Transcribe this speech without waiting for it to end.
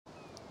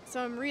So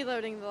I'm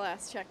reloading the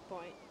last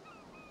checkpoint.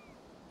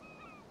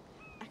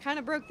 I kind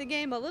of broke the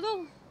game a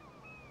little.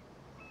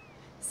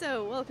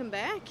 So, welcome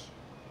back.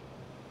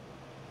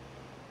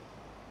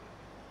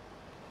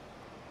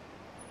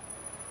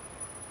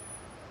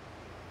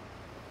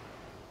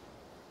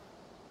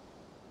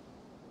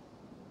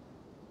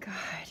 God,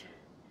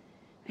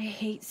 I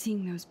hate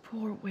seeing those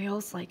poor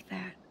whales like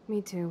that.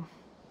 Me too.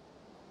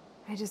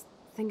 I just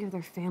think of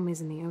their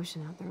families in the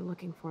ocean out there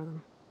looking for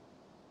them.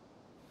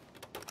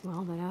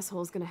 Well, that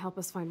asshole's gonna help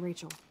us find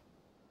Rachel.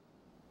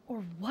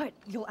 Or what?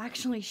 You'll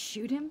actually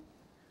shoot him?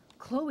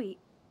 Chloe,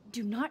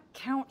 do not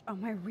count on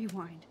my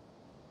rewind.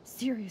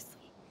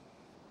 Seriously.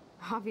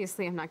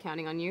 Obviously, I'm not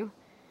counting on you.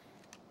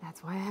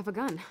 That's why I have a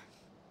gun.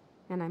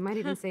 And I might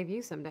even save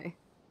you someday.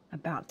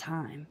 About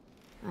time.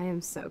 I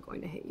am so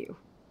going to hit you.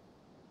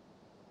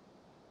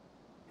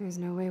 There's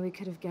no way we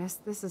could have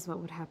guessed this is what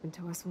would happen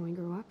to us when we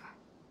grew up.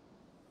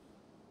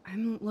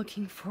 I'm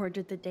looking forward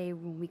to the day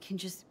when we can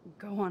just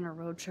go on a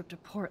road trip to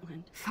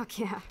Portland. Fuck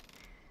yeah.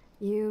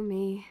 You,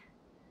 me,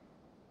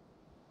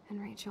 and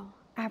Rachel.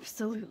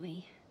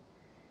 Absolutely.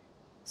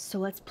 So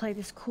let's play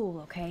this cool,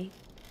 okay?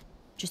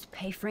 Just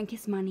pay Frank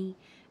his money,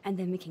 and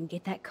then we can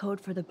get that code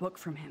for the book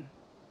from him.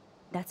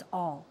 That's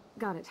all.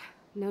 Got it.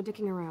 No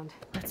dicking around.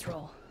 Let's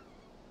roll.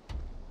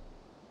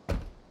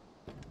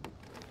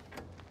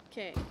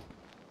 Okay.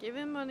 Give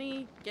him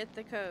money, get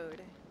the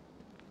code.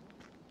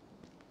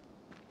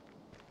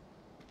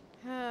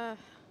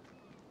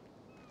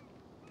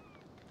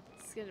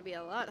 It's gonna be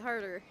a lot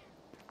harder.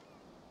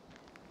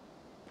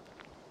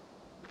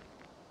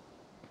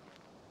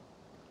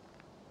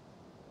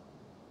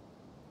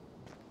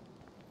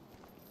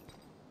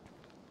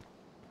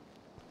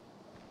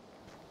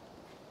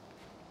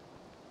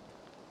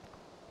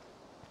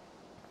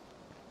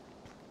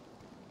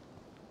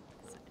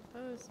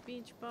 Signpost,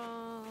 beach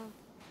ball.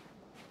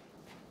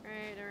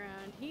 Right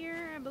around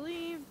here, I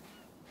believe.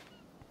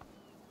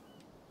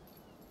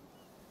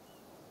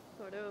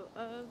 Photo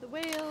of the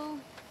whale.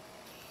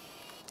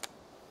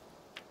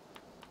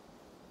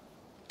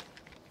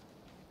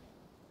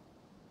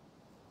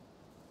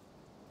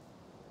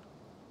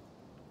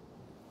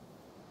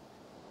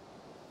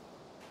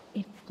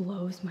 It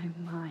blows my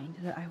mind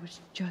that I was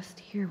just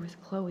here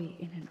with Chloe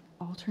in an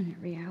alternate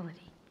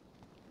reality.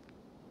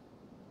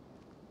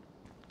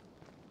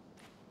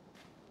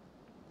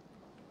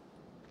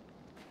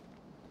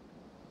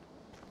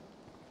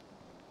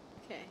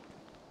 Okay.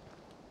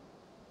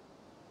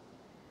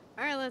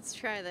 Alright, let's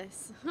try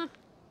this.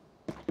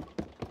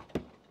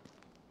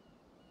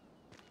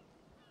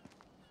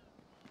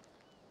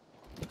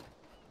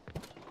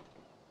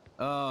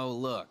 Oh,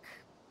 look.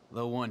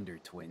 The Wonder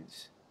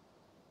Twins.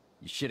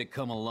 You should have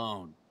come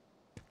alone.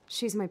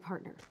 She's my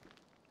partner.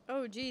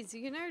 Oh, geez,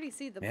 you can already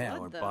see the Yeah,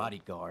 blood, or though.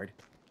 bodyguard.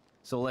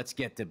 So let's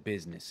get to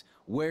business.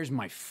 Where's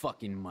my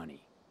fucking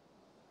money?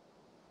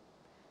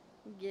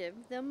 Give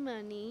the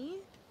money.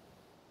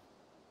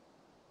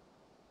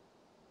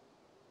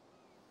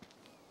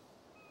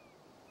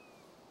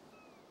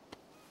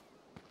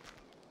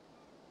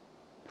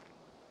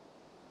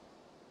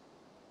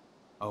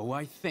 Oh,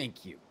 I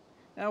thank you.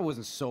 That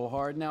wasn't so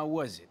hard now,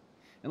 was it?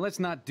 And let's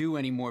not do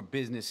any more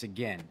business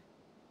again.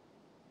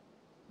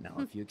 Now,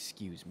 if you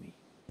excuse me.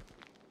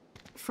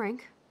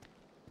 Frank?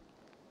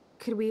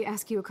 Could we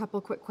ask you a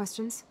couple quick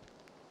questions?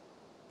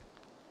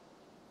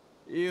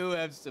 You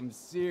have some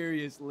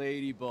serious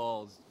lady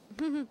balls.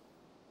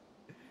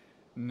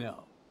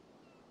 No.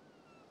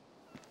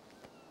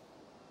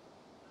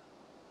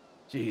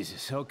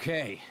 Jesus,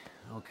 okay.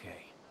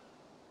 Okay.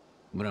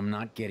 But I'm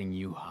not getting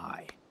you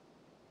high.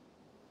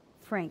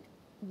 Frank,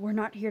 we're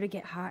not here to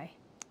get high.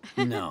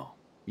 No,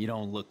 you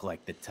don't look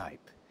like the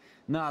type.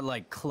 Not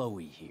like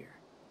Chloe here.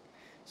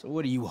 So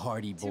what do you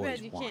hardy Too boys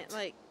bad you want? can't,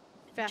 like,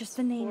 fast Just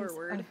the names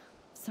forward. of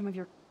some of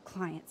your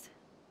clients.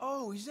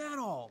 Oh, is that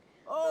all?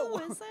 Oh,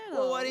 is that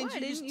well, all? why didn't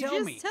you just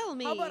tell me? tell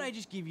me? How about I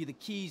just give you the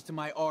keys to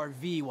my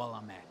RV while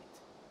I'm at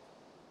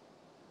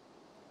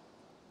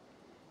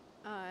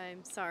it?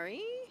 I'm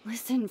sorry?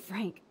 Listen,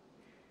 Frank.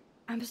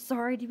 I'm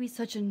sorry to be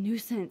such a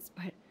nuisance,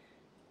 but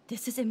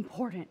this is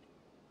important.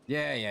 Yeah,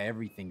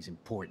 everything's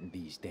important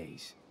these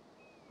days.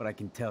 But I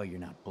can tell you're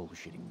not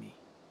bullshitting me.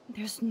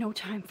 There's no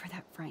time for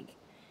that, Frank.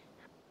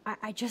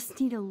 I just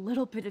need a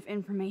little bit of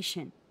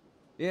information.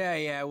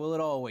 Yeah, well, it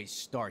always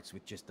starts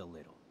with just a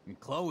little. And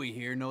Chloe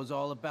here knows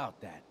all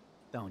about that,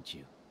 don't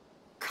you?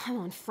 Come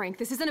on, Frank.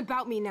 This isn't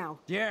about me now.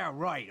 Yeah,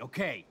 right,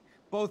 okay.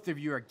 Both of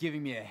you are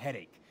giving me a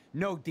headache.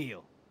 No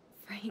deal.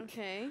 Frank,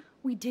 Okay.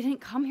 we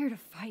didn't come here to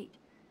fight.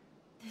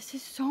 This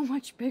is so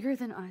much bigger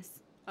than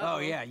us. Oh,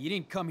 yeah, you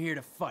didn't come here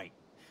to fight.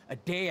 A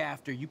day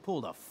after, you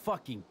pulled a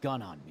fucking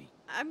gun on me.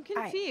 I'm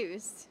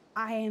confused.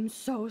 I am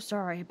so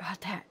sorry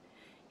about that.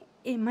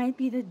 It might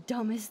be the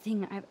dumbest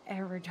thing I've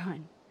ever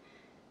done.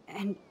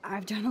 And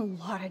I've done a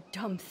lot of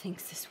dumb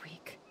things this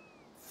week.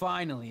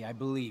 Finally, I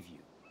believe you.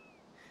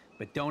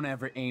 But don't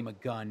ever aim a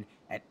gun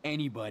at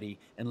anybody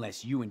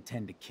unless you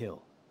intend to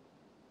kill.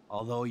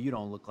 Although you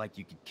don't look like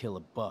you could kill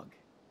a bug.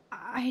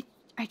 I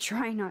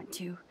try not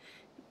to.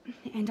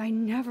 and I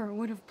never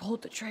would have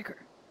pulled the trigger.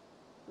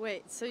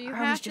 Wait, so you I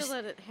have was to just-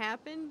 let it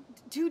happen?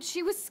 Dude,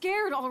 she was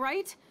scared, all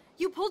right?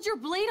 You pulled your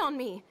blade on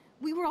me.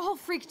 We were all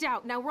freaked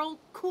out. Now we're all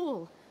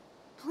cool.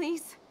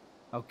 Please?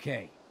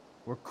 Okay,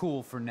 we're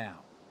cool for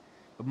now.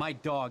 But my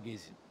dog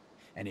isn't.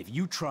 And if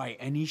you try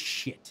any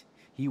shit,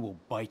 he will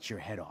bite your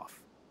head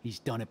off. He's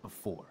done it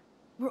before.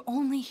 We're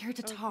only here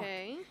to talk.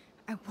 Okay.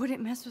 I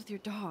wouldn't mess with your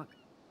dog.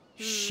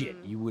 Shit,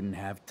 you wouldn't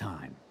have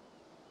time.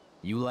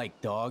 You like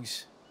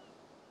dogs?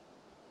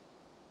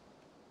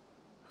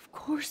 Of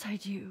course I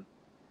do.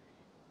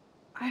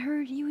 I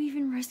heard you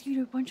even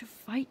rescued a bunch of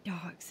fight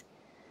dogs.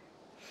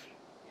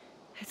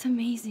 That's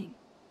amazing.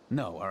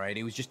 No, alright,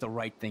 it was just the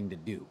right thing to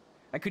do.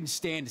 I couldn't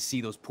stand to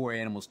see those poor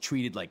animals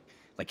treated like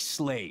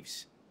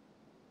slaves.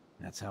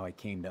 That's how I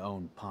came to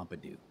own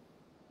Pompidou.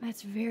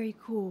 That's very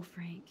cool,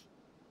 Frank.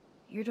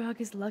 Your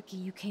dog is lucky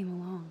you came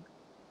along.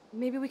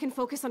 Maybe we can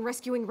focus on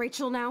rescuing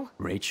Rachel now?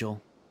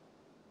 Rachel?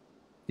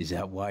 Is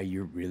that why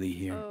you're really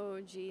here? Oh,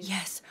 jeez.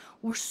 Yes,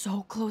 we're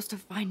so close to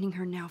finding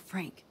her now,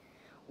 Frank.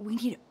 We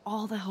need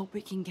all the help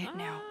we can get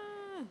now.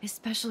 Ah.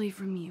 Especially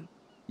from you.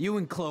 You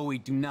and Chloe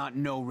do not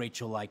know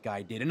Rachel like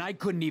I did, and I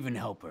couldn't even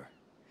help her.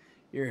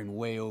 You're in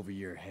way over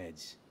your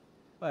heads.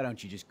 Why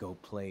don't you just go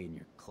play in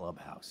your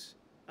clubhouse?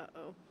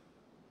 Uh-oh.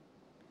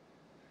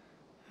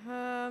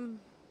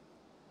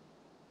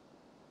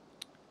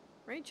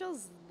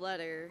 Rachel's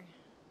letter.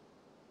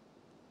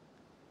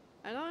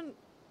 I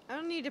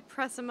don't need to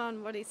press him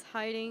on what he's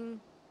hiding.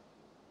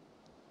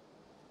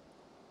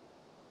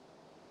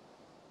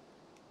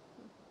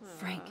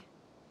 Frank,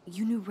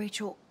 you knew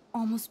Rachel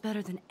almost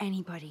better than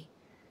anybody.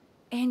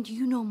 And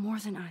you know more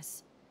than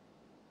us.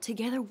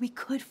 Together we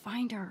could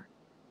find her.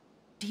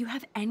 Do you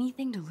have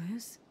anything to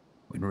lose?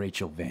 When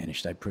Rachel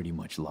vanished, I pretty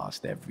much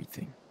lost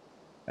everything.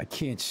 I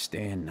can't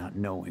stand not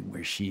knowing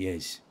where she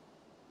is.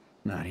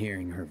 Not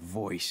hearing her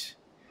voice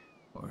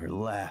or her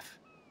laugh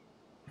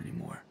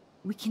anymore.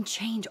 We can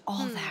change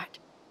all that.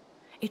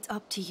 It's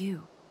up to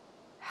you.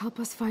 Help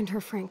us find her,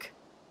 Frank.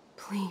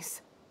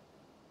 Please.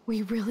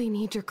 We really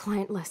need your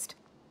client list.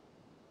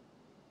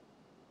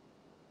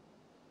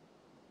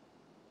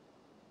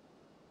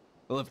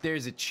 Well, if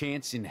there's a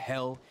chance in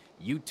hell,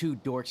 you two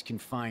dorks can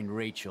find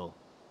Rachel.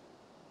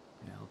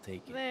 I'll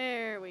take it.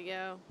 There we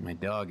go. My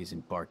dog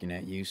isn't barking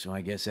at you, so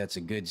I guess that's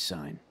a good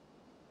sign.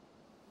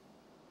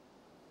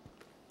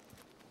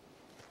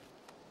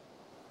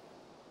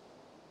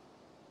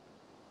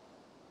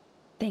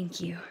 Thank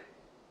you.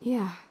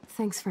 Yeah,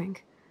 thanks,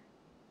 Frank.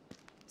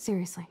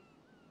 Seriously.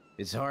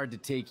 It's hard to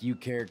take you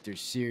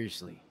characters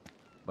seriously,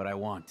 but I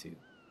want to.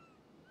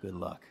 Good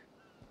luck.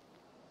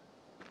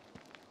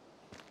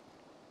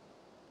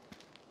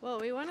 Well,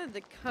 we wanted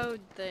the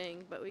code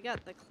thing, but we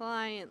got the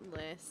client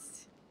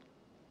list.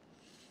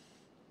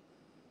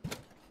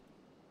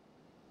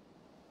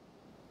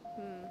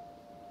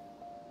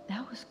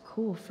 That was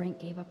cool Frank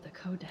gave up the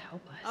code to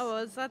help us. Oh,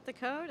 is that the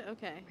code?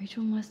 Okay.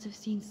 Rachel must have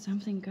seen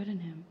something good in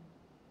him.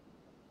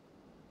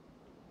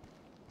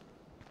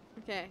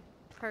 Okay,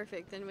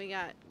 perfect. Then we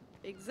got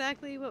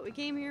exactly what we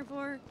came here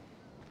for.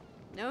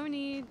 No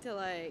need to,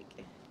 like,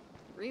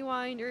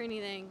 rewind or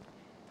anything.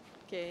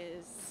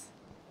 Because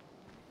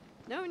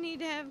no need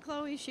to have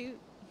Chloe shoot.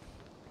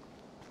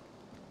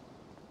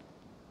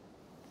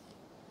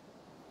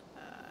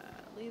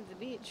 Leave the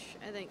beach,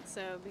 I think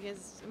so,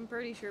 because I'm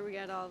pretty sure we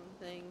got all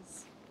the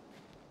things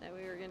that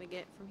we were gonna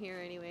get from here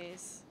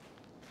anyways.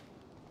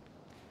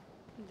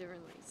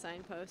 Different, like,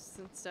 signposts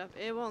and stuff.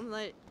 It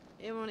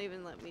won't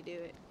even let me do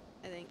it,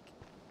 I think.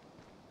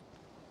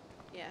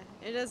 Yeah,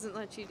 it doesn't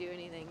let you do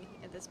anything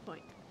at this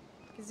point.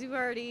 Because you've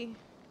already...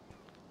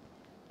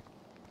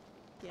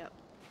 Yep.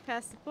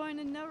 Past the point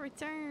of no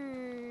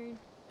return.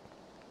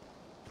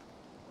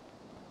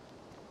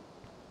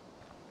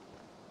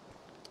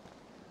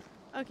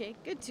 Okay,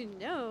 good to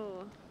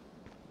know.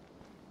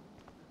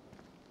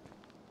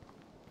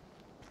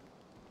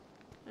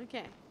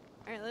 Okay.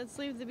 Alright, let's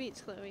leave the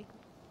beach, Chloe.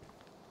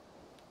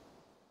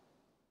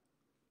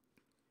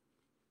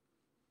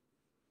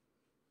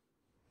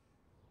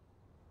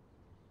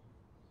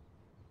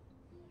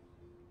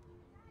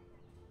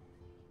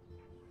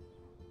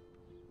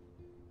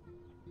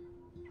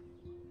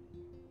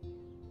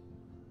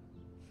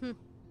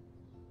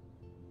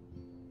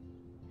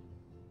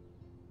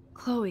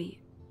 Chloe,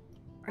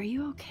 are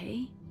you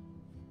okay?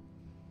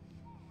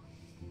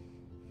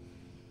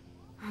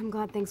 I'm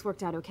glad things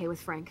worked out okay with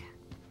Frank.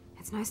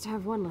 It's nice to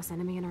have one less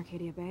enemy in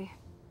Arcadia Bay.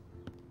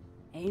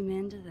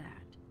 Amen to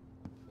that.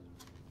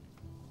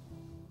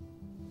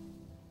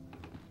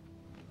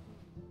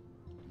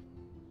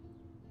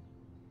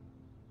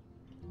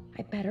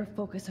 I better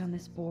focus on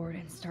this board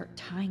and start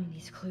tying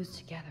these clues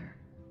together.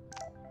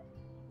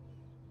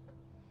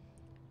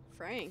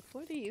 Frank,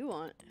 what do you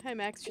want? Hi,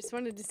 Max. Just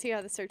wanted to see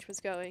how the search was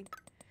going.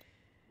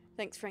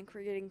 Thanks, Frank.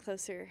 We're getting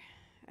closer.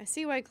 I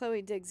see why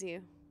Chloe digs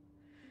you.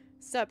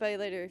 Stop by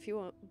later if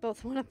you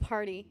both want to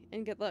party,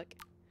 and good luck.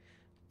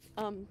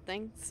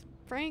 Thanks,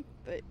 Frank,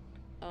 but,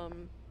 no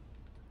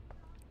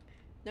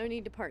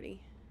need to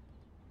party.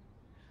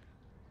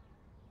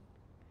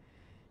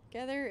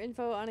 Gather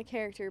info on a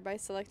character by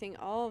selecting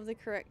all of the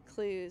correct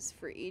clues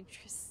for each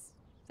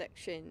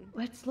section.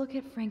 Let's look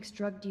at Frank's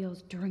drug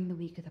deals during the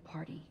week of the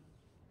party.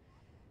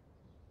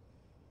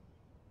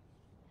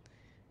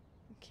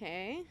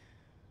 Okay.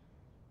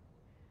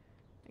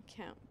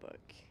 Account book.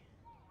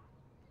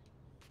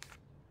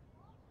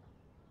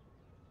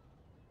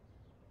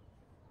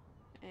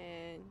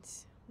 And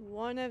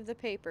one of the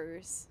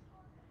papers.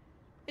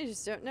 I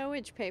just don't know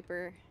which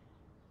paper.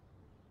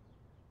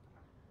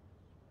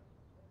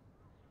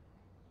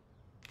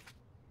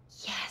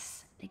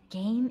 Yes, the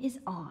game is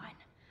on.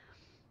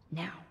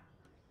 Now,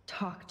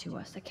 talk to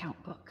us,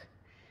 account book.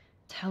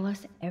 Tell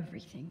us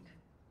everything.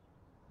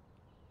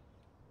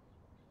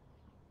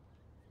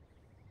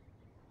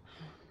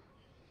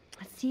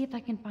 Let's see if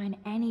I can find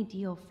any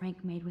deal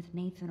Frank made with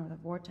Nathan or the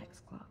Vortex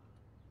Club.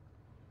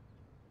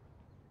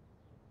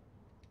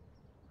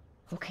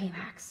 Okay,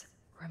 Max.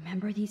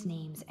 Remember these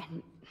names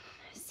and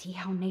see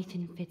how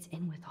Nathan fits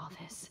in with all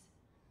this.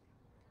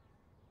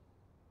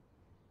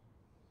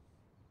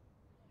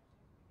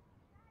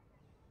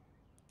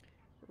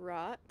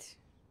 Rot.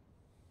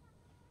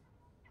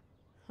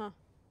 Huh.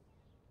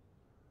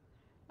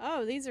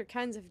 Oh, these are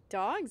kinds of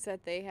dogs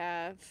that they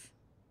have.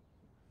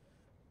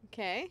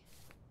 Okay.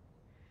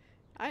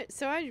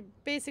 So I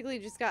basically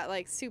just got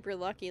like super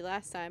lucky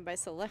last time by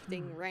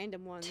selecting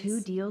random ones. 2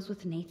 deals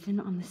with Nathan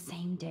on the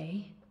same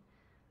day?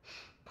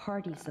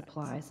 Party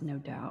supplies, no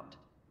doubt.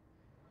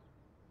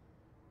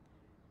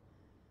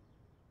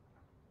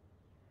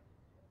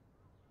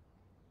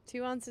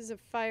 Two ounces of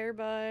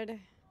Firebud.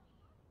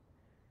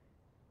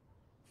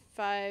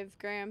 5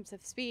 grams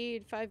of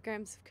speed, 5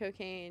 grams of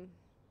cocaine.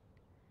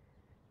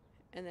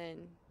 And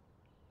then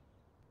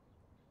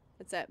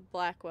it's at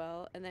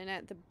Blackwell. And then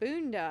at the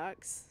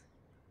Boondocks,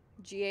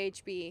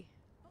 GHB.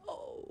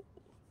 Oh,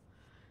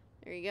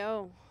 there you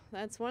go.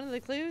 That's one of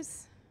the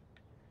clues.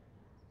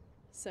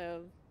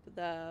 So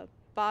the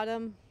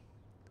bottom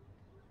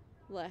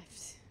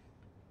left.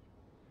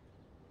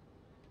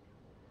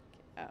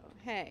 Oh,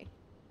 hey.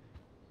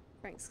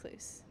 Frank's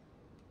clues.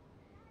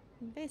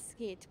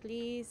 Biscuit,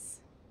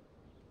 please.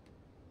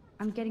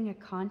 I'm getting a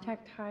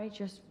contact high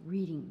just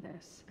reading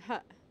this.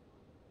 Huh.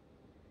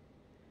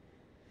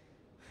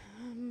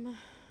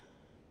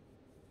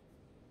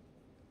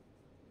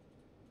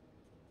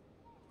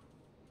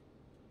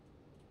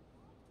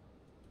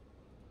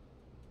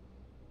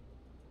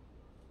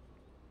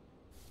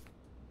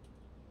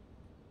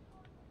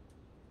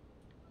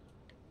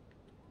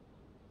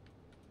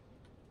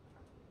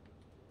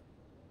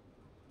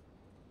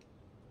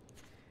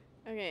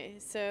 Okay,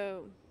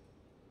 so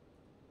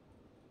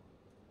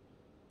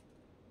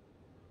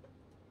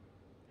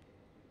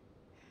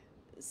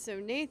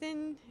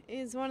Nathan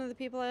is one of the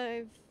people I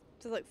have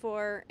to look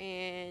for,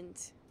 and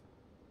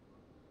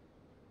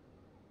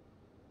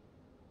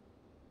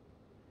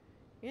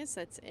I guess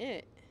that's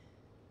it.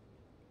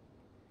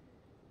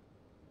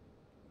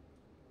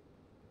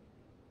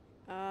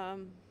 Yeah.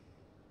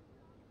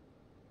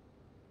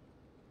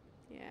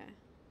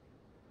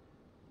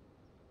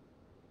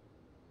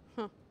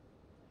 Huh.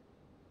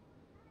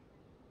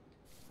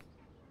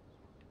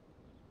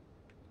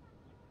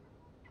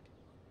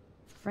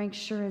 Frank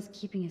sure is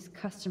keeping his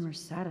customers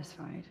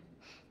satisfied.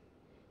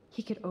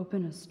 He could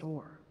open a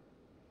store.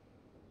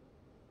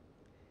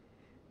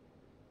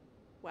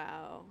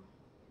 Wow.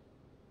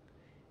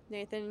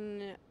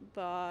 Nathan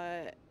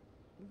bought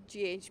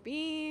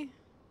GHB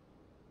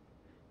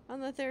on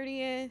the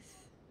 30th.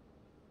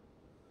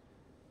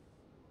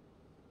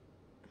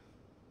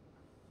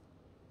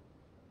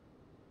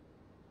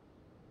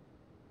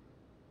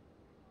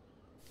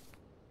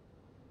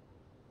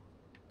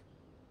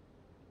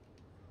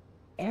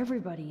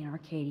 Everybody in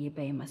Arcadia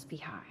Bay must be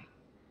high.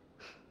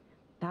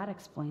 That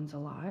explains a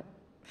lot.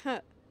 Huh.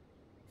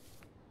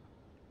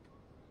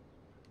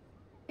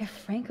 If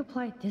Frank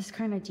applied this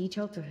kind of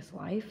detail to his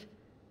life,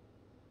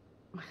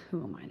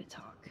 who am I to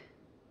talk?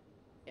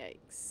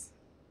 Yikes.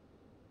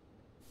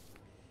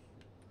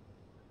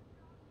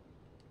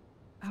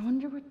 I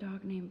wonder what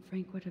dog name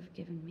Frank would have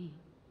given me.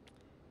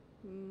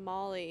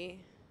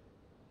 Molly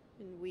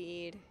and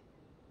weed.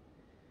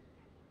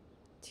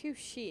 2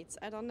 sheets.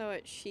 I don't know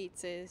what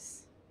sheets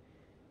is.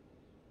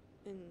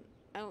 And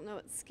I don't know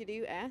what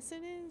skidoo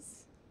acid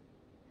is.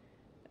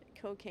 But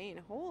cocaine.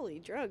 Holy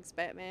drugs,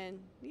 Batman.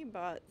 You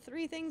bought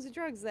 3 things of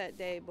drugs that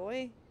day,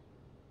 boy.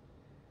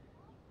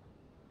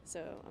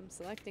 So I'm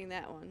selecting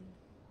that one.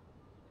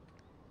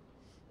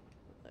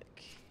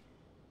 Look.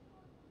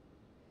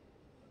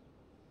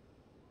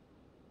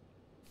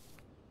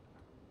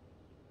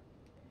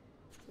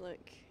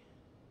 Look.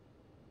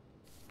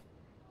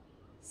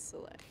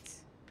 Select.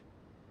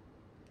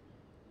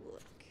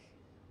 Look.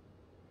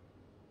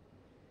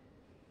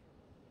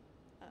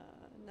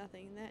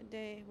 Nothing that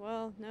day.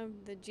 Well, no,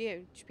 the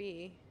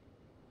GHB.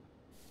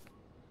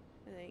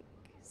 I think.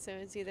 So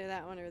it's either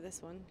that one or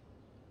this one.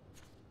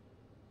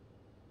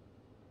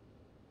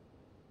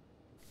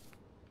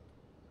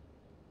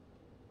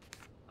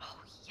 Oh,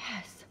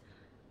 yes.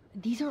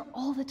 These are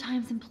all the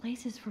times and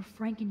places for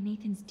Frank and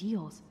Nathan's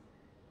deals.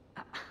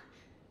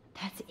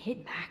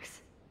 it,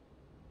 Max?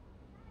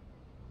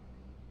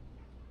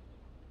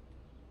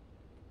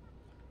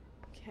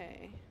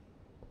 Okay.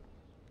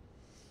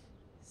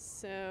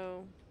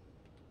 So,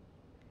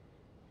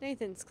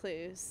 Nathan's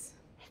clues.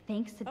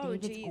 Thanks to Oh,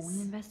 David's own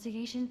geez.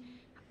 investigation,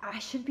 I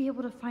should be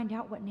able to find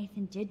out what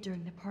Nathan did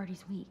during the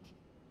party's week.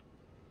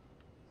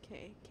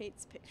 Okay,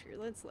 Kate's picture.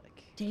 Let's look.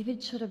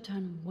 David should have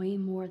done way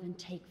more than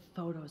take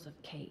photos of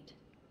Kate.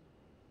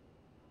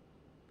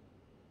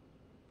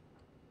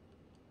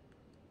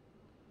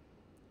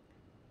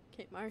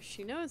 Kate Marsh,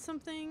 she knows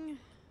something.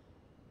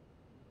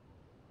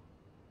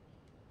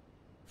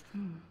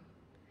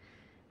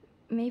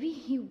 Maybe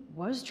he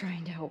was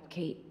trying to help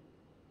Kate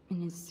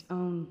in his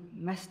own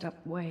messed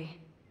up way.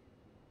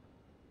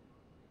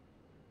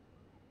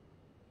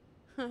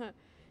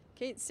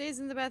 Kate stays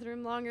in the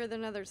bathroom longer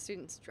than other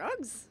students.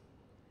 Drugs?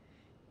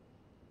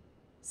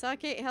 Saw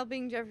Kate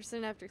helping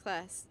Jefferson after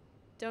class.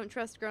 Don't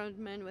trust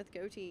grown men with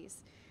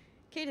goatees.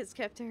 Kate has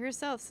kept to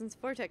herself since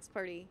Vortex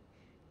party.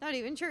 Not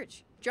even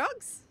church.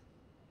 Drugs?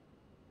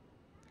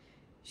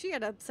 She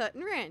got upset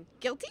and ran.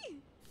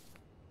 Guilty?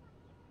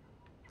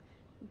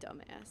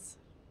 Dumbass.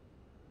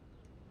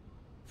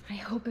 I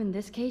hope in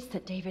this case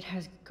that David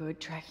has good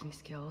tracking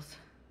skills.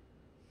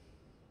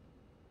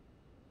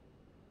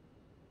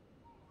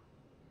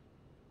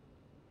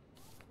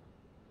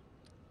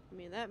 I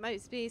mean, that might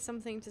be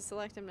something to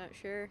select, I'm not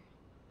sure.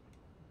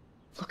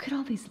 Look at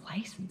all these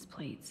license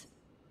plates.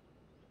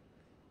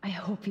 I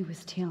hope he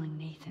was tailing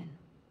Nathan.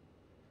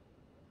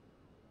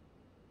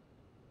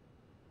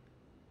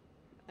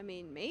 I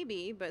mean,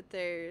 maybe, but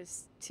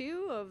there's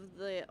two of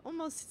the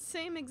almost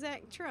same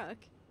exact truck.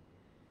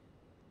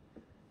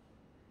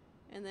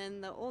 And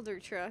then the older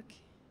truck.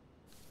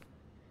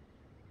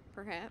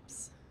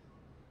 Perhaps.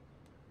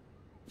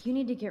 You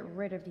need to get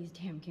rid of these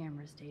damn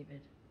cameras,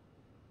 David.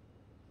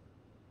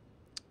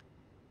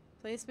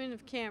 Placement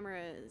of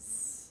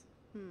cameras.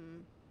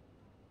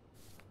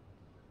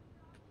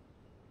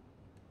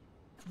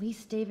 At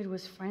least David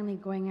was finally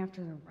going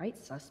after the right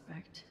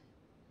suspect.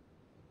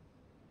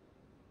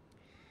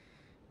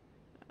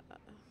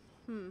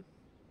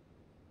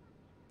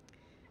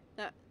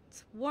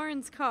 That's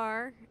Warren's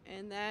car,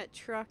 and that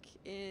truck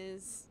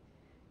is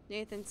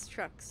Nathan's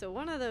truck. So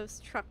one of those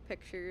truck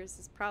pictures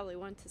is probably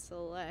one to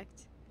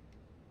select.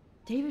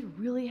 David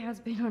really has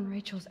been on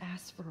Rachel's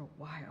ass for a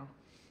while.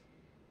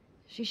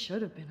 She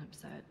should have been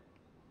upset.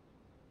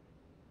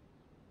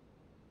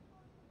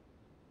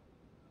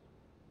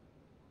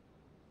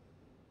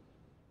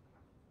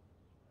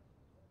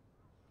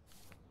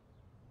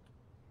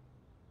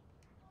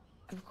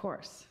 Of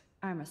course,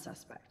 I'm a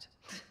suspect.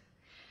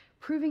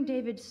 Proving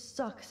David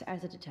sucks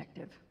as a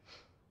detective.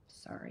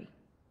 Sorry.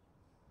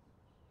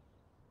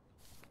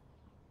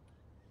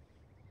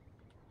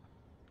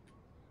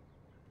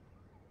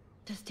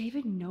 Does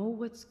David know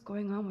what's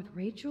going on with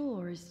Rachel,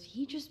 or is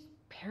he just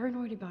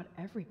paranoid about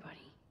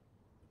everybody?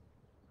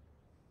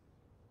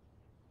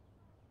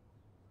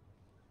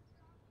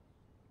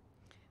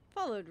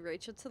 Followed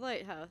Rachel to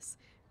Lighthouse.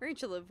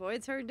 Rachel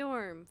avoids her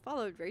dorm.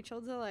 Followed Rachel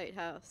to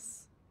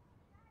Lighthouse.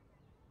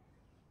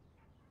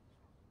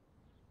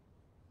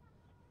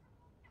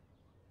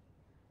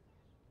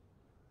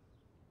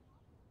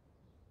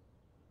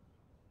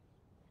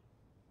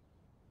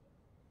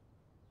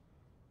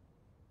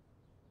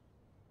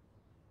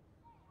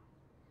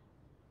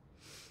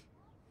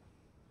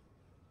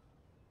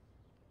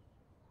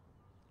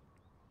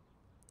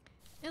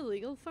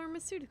 Illegal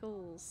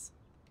pharmaceuticals.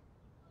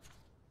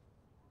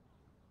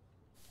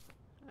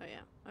 Oh yeah.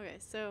 Okay,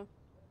 so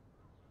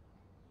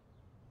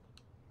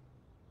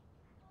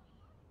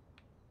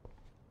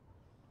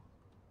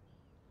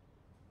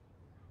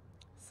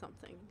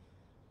something.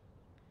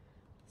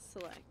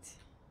 Select.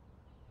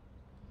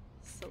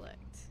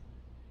 Select.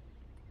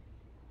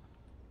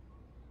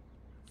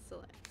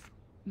 Select.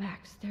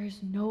 Max,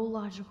 there's no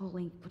logical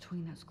link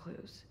between those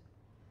clues.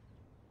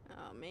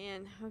 Oh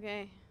man,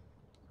 okay.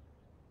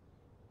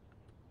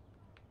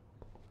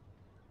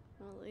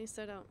 Well, at least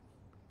I don't.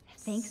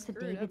 Thanks to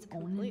screw it up David's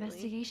own completely.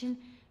 investigation,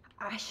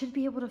 I should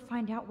be able to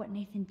find out what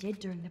Nathan did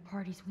during the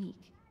party's week.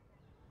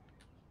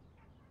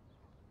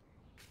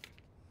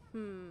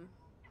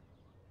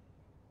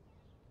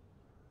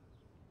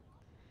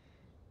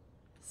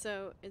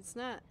 So it's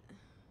not.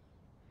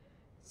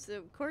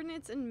 So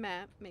coordinates and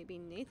map, maybe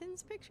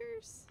Nathan's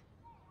pictures?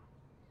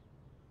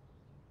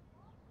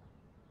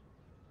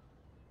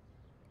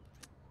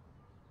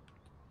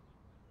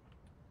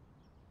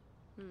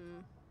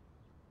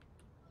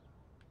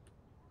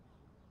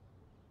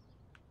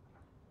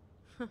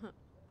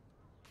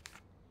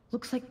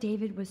 Looks like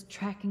David was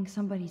tracking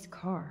somebody's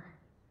car.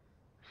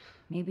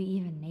 Maybe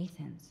even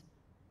Nathan's.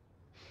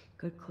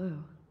 Good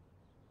clue.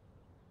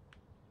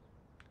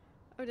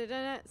 Oh, did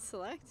I not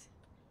select?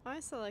 Oh, I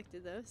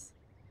selected those.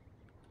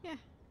 Yeah.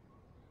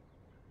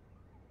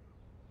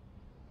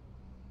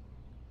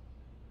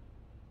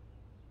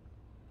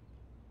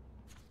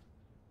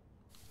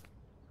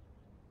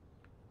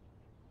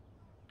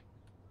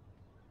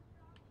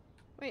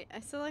 Wait, I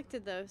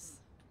selected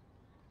those.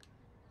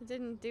 It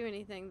didn't do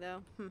anything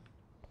though.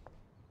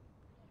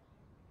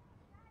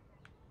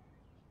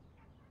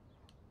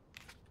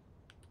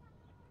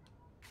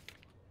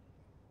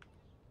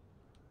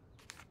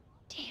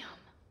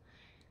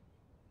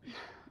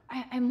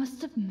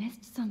 must have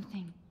missed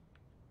something.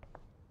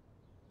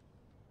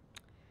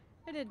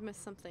 I did miss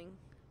something.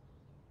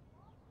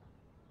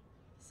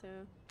 So.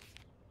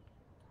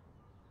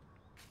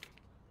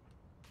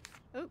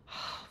 Oh.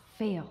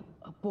 Fail.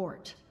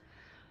 Abort.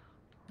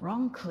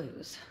 Wrong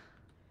clues.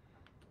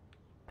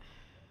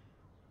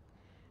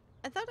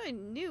 I thought I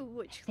knew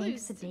which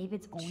Thanks clues to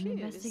David's own choose,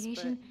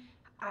 investigation,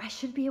 I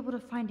should be able to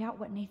find out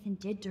what Nathan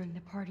did during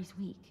the party's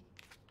week.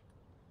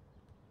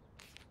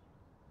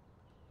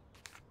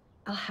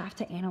 I'll have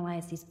to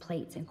analyze these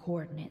plates and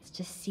coordinates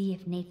to see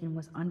if Nathan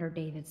was under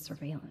David's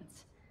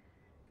surveillance.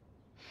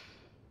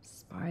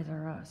 Spies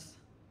are us.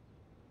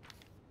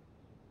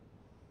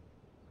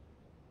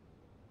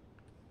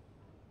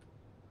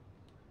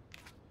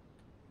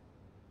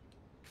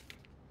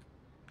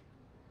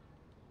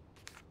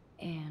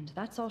 And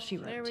that's all she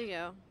wrote. There we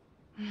go.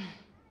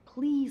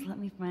 Please let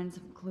me find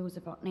some clues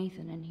about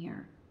Nathan in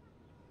here.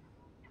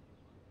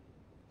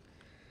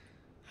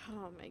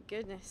 Oh my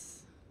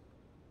goodness.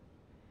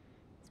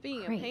 It's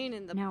being Great. a pain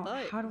in the now,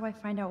 butt. how do I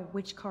find out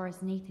which car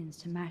is Nathan's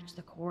to match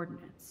the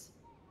coordinates?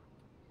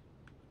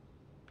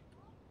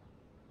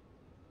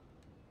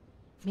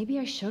 Maybe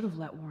I should have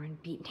let Warren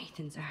beat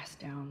Nathan's ass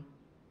down.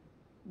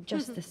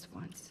 Just this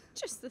once.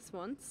 Just this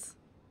once.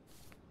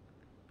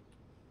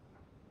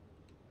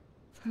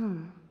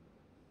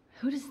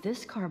 Who does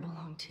this car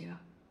belong to?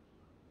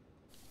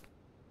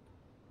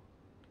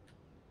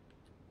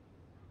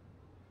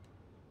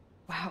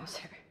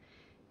 Wowzer.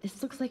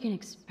 This looks like an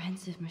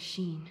expensive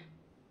machine.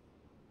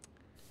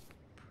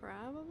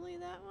 Probably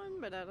that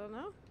one, but I don't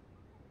know.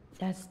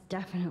 That's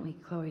definitely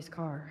Chloe's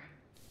car.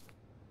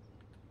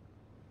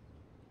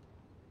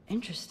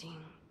 Interesting.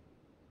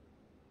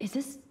 Is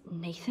this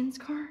Nathan's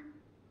car?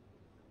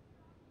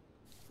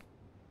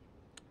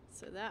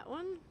 So that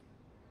one?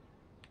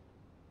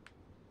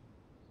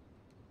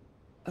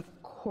 Of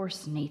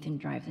course Nathan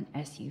drives an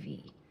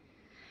SUV.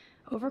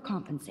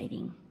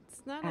 Overcompensating.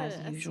 It's not as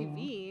a usual.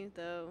 SUV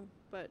though,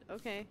 but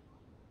okay.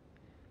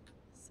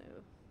 So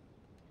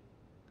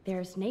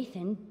There's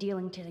Nathan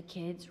dealing to the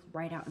kids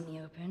right out in the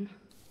open.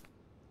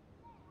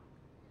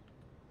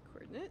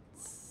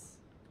 coordinates.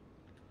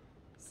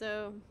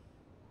 So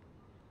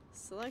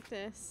select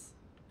this.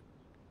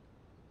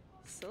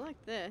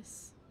 Select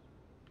this.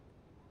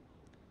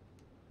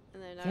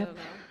 And then I Yep, don't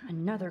know.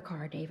 another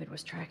car David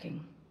was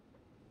tracking.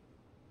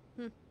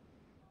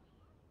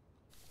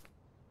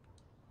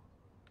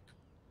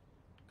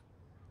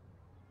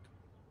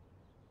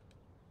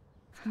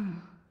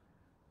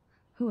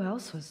 Who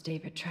else was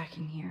David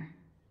tracking here?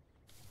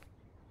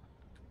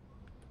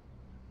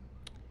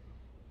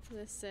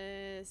 This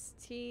is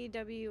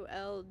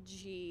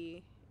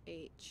TWLGH.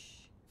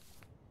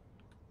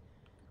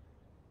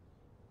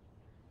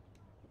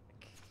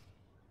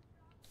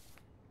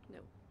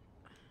 Nope.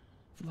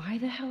 Why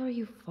the hell are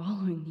you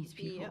following these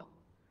people? Yep.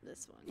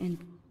 This one. And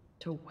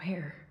to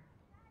where?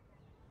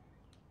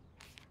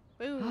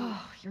 Boom.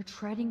 Oh, you're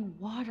treading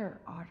water,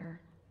 Otter.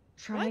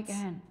 Try What?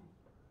 again.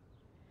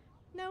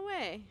 No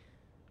way.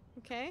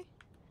 Okay.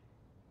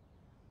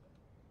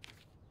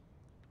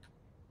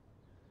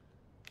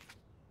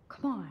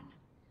 Come on.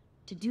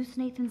 Deduce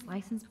Nathan's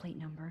license plate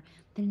number,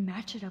 then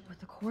match it up with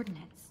the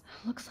coordinates.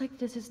 Looks like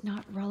this is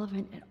not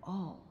relevant at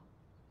all.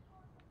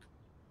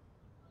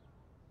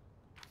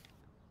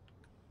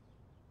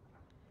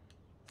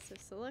 So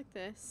select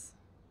this.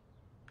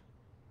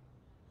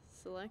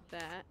 Select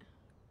that.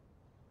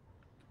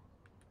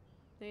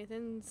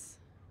 Nathan's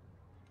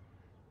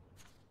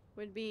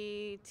would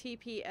be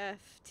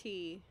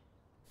TPFT.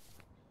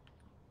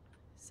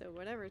 So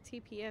whatever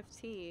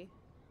TPFT.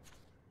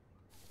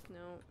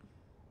 No.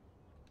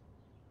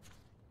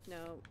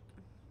 No.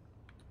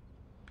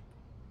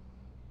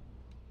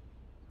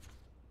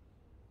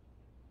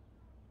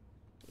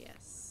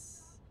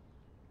 Yes.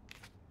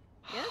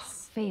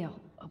 Yes? Fail.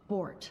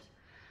 Abort.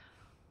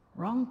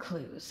 Wrong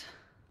clues.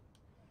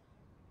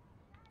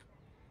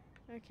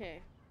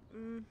 Okay.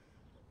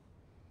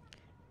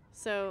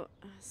 So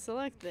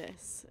select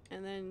this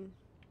and then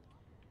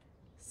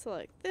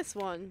select this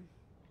one.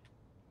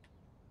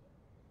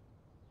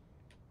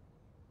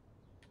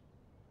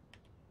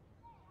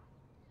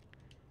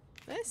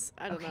 This?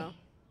 I don't know.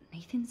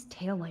 Nathan's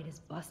taillight is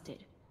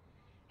busted.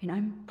 And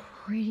I'm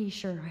pretty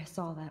sure I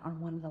saw that on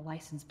one of the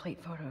license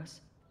plate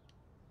photos.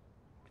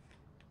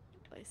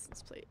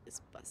 License plate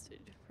is busted,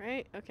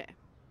 right? Okay.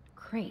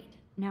 Great.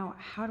 Now,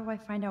 how do I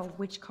find out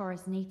which car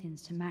is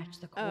Nathan's to match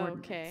the Oh,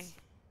 coordinates? okay.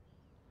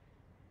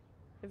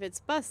 If it's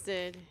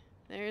busted,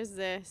 there's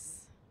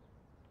this.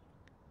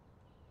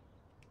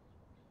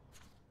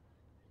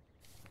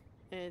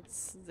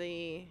 It's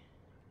the...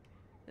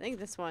 I think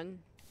this one.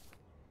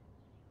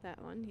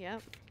 That one,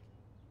 yep.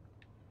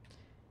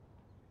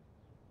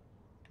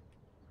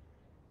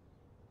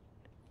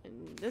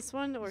 And this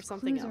one or These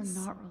something clues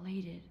else. are not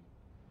related.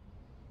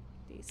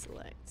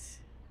 Deselect.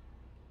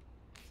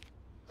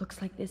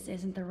 Looks like this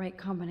isn't the right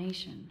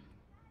combination.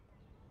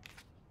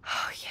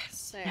 Oh,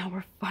 yes. There. Now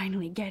we're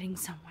finally getting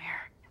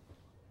somewhere.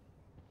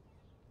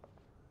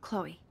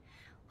 Chloe,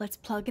 Let's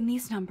plug in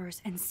these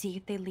numbers and see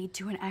if they lead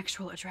to an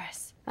actual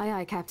address. Aye,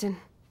 aye, Captain.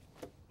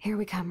 Here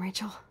we come,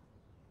 Rachel.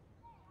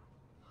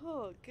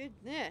 Oh,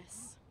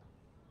 goodness.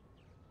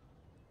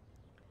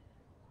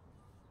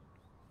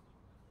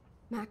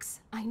 Max,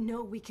 I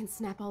know we can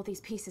snap all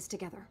these pieces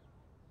together.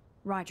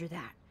 Roger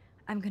that.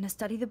 I'm gonna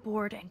study the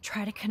board and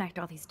try to connect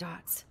all these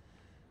dots.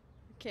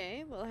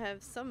 Okay, we'll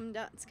have some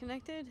dots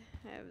connected.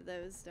 Have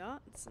those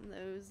dots and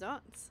those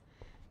dots.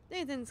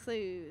 Nathan's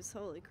clues.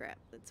 Holy crap,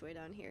 that's way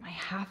down here. I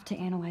have to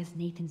analyze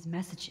Nathan's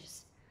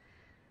messages.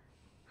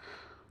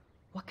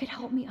 What could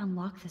help me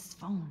unlock this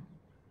phone?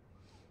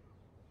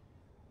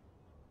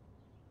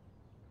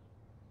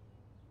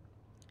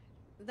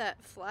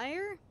 That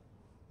flyer?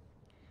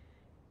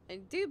 I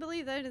do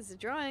believe that is a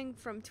drawing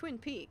from Twin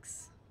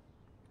Peaks.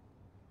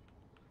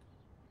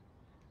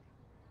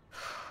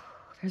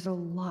 There's a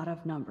lot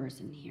of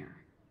numbers in here.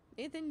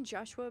 Nathan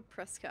Joshua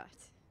Prescott.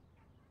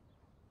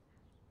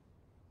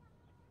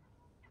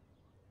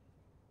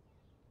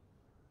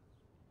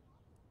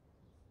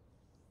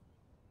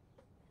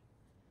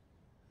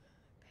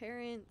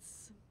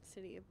 Parents,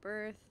 city of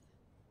birth,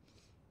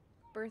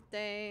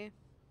 birthday,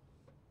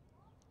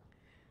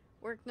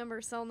 work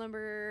number, cell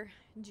number,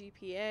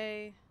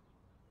 GPA.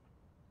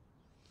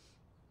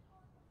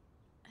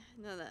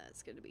 No,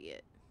 that's gonna be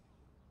it.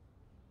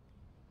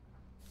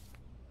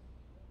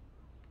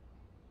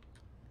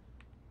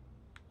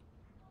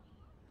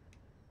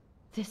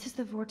 This is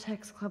the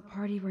Vortex Club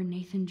party where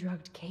Nathan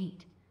drugged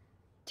Kate.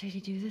 Did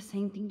he do the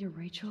same thing to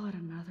Rachel at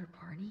another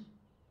party?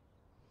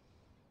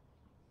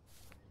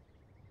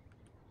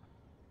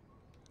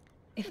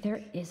 If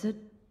there is a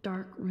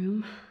dark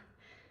room,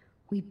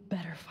 we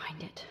better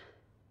find it.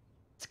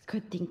 It's a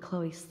good thing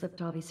Chloe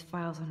slipped all these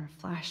files on her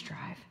flash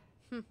drive.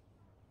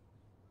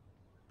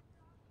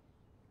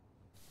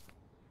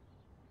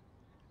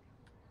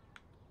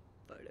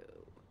 Photo.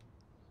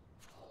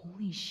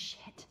 Holy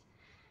shit.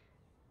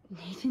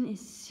 Nathan is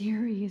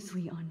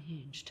seriously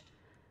unhinged.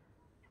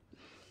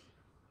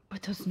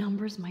 But those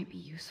numbers might be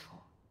useful.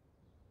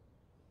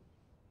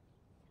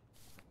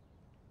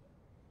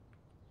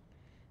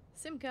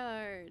 SIM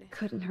card.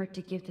 Couldn't hurt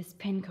to give this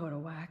pin code a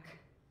whack.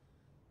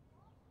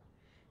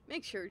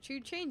 Make sure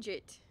to change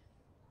it.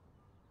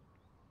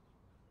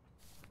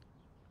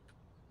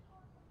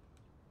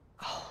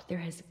 Oh, there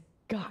has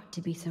got to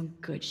be some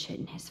good shit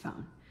in his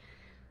phone.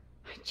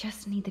 I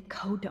just need the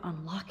code to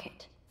unlock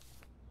it.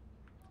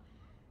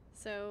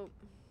 So,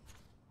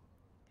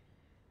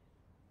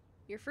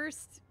 your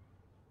first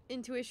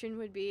intuition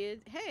would be,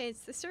 hey,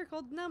 it's the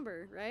circled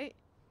number, right?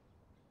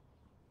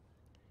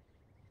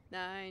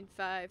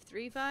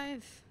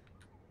 9535.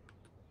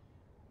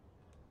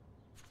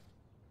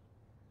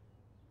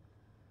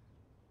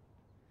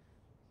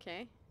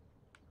 Okay.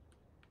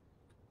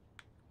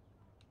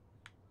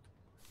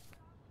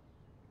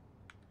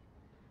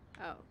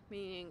 Oh,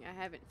 meaning I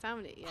haven't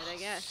found it yet, I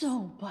guess.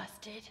 So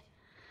busted.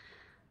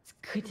 It's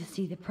good to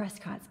see the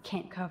Prescotts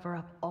can't cover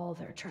up all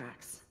their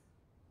tracks.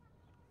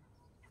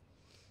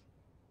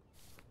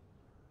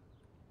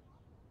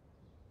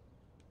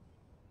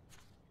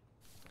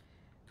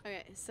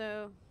 Okay,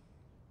 so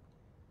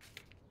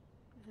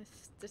I have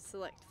to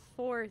select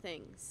 4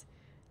 things.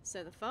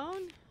 So the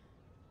phone,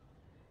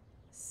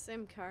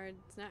 SIM card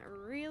is not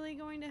really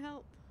going to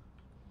help.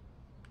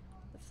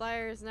 The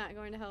flyer is not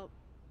going to help.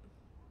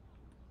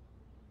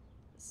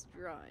 This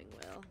drawing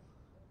will.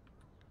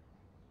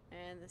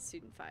 And the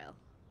student file.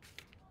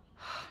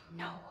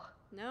 No,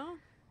 No?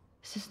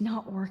 this is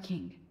not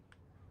working.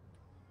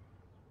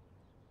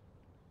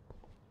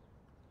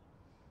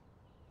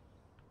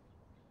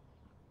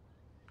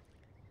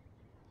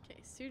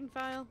 Okay, student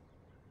file.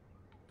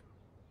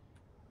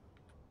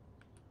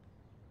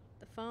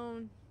 The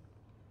phone.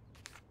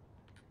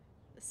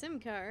 The SIM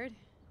card.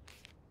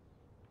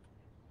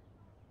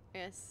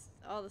 Yes,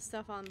 all the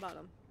stuff on the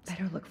bottom.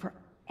 Better look for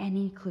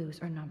any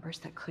clues or numbers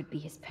that could be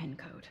his pen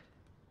code.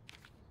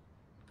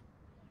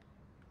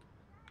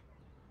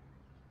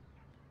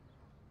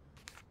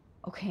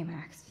 Okay,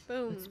 Max.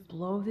 Boom. Let's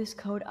blow this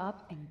code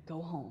up and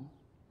go home.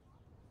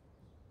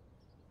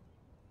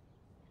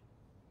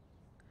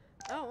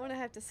 I don't want to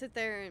have to sit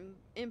there and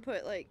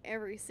input like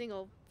every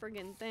single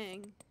friggin'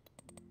 thing.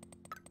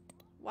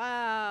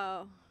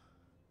 Wow.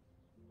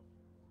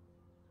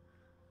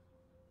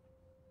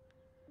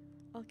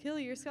 I'll kill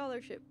your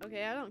scholarship.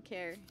 Okay, I don't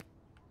care.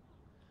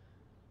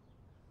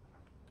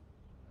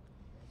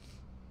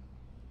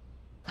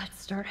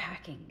 Let's start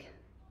hacking.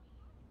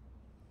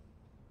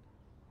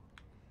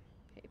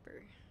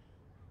 Paper.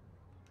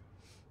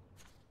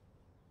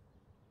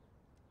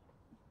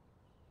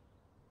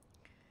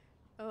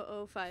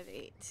 Oh,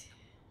 0058.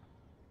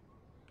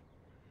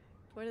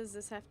 What does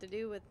this have to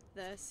do with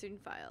the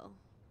student file?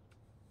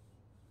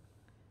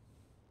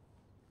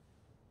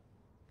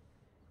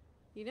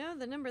 You know,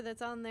 the number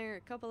that's on there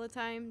a couple of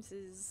times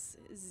is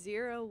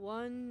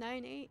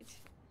 0198.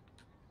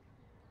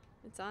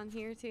 It's on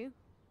here too,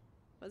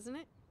 wasn't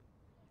it?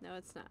 No,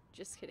 it's not.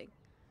 Just kidding.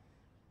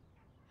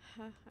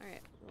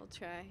 Alright, we'll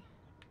try.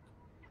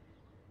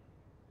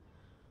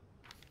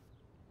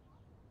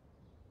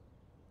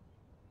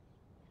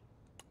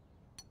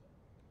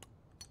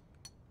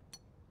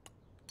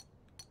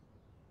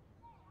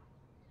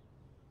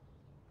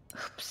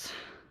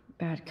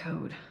 Bad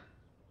code.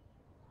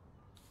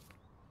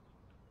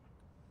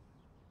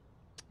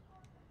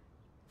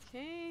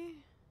 Okay.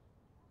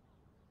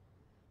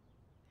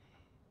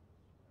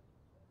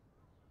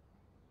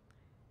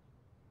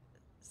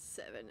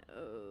 Seven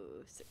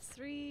oh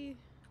 63.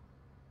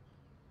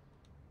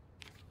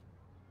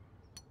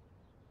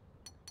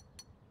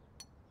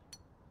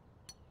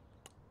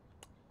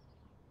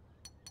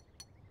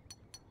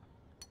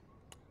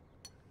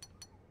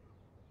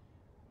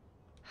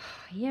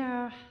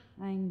 Yeah,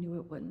 I knew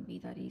it wouldn't be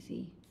that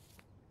easy.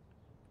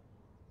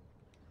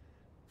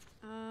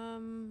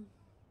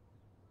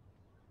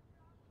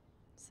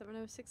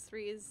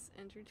 7063 is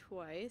entered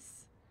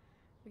twice.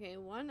 Okay,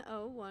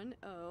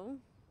 1010.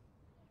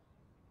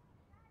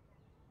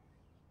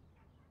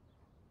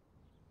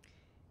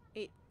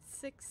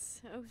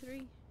 8603.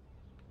 Okay.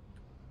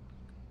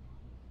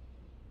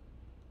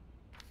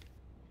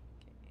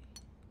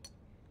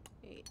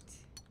 8.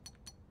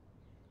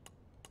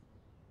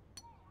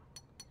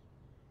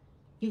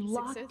 You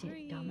locked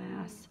 8603. it,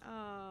 dumbass.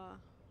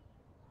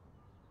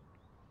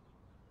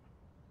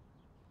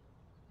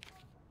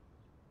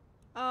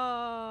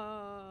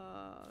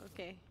 Oh,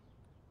 okay.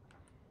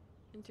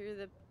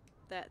 Enter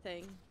that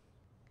thing.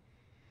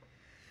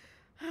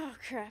 Oh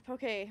crap.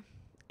 Okay.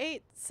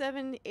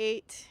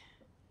 878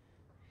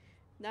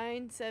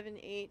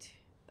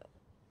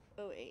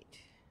 97808.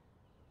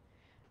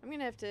 I'm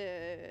gonna have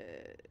to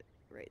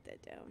write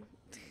that down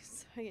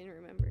so I can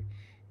remember.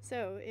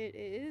 So it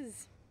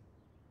is.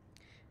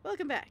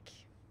 Welcome back.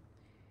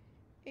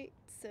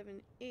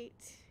 878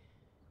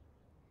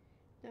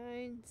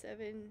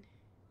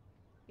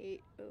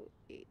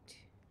 97808.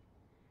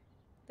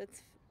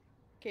 That's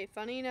okay.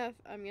 Funny enough,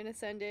 I'm gonna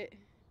send it.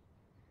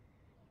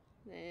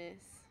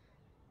 This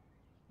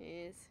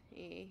is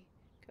a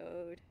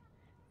code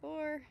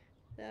for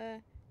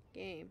the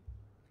game.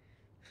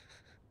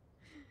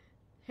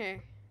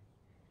 Here.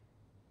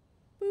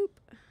 Boop.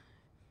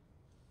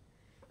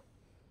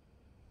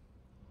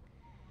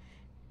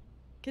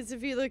 Because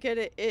if you look at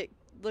it, it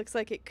looks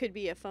like it could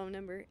be a phone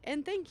number.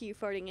 And thank you,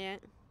 Farting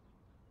Ant.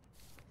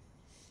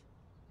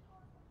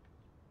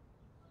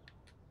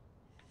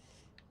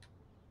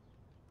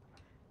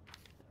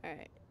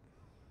 Alright.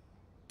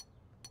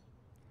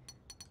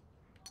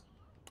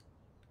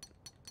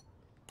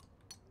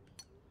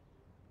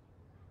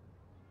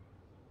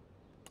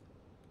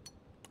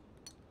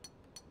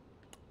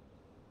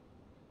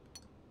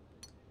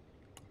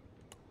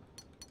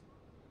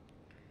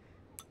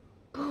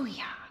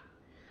 Booyah!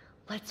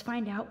 Let's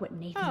find out what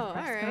Nathan Prescott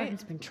alright.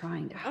 has been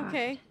trying to hide.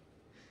 Okay.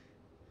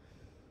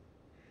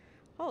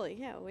 Holy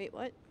yeah, wait,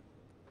 what?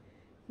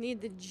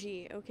 Need the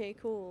G. Okay,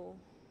 cool.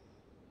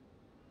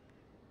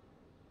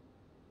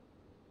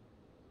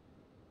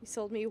 You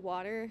sold me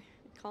water.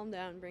 Calm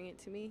down, bring it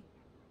to me.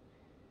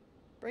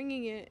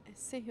 Bringing it.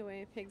 Stay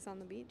away, pigs on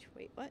the beach.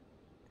 Wait, what?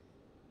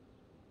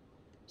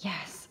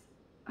 Yes.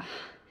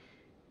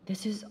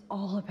 This is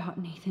all about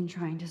Nathan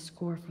trying to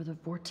score for the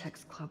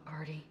Vortex Club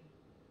party.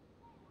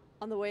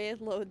 On the way,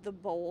 load the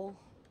bowl.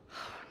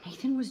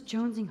 Nathan was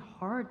jonesing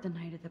hard the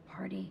night of the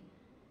party.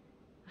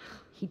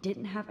 He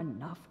didn't have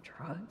enough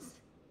drugs.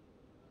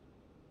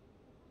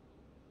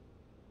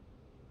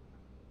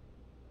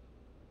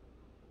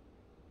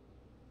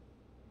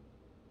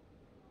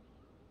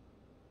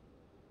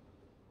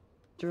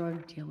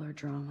 Drug dealer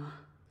drama.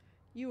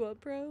 You up,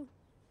 bro?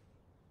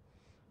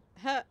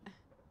 Ha.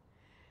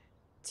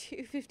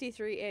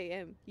 2:53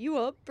 a.m. You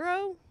up,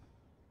 bro?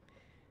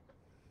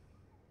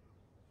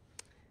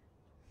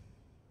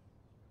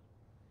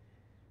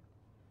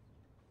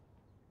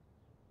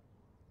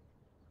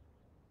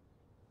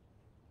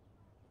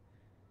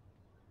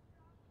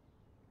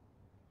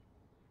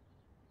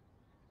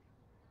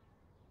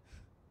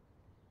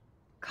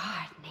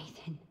 God,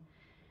 Nathan.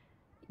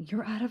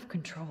 You're out of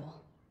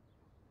control.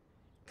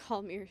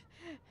 Calm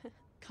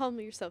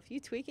yourself. You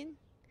tweaking?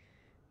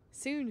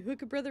 Soon,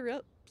 hook a brother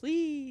up,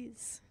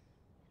 please.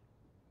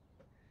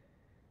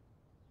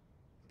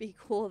 Be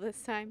cool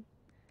this time.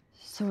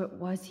 So it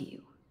was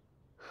you.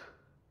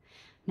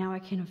 Now I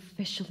can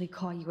officially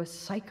call you a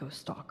psycho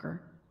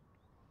stalker.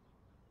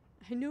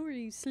 I know where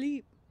you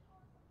sleep.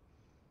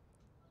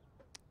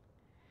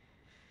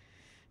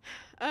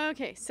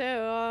 Okay,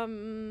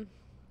 so,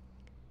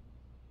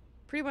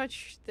 pretty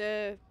much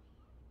the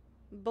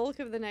bulk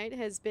of the night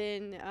has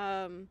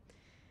been,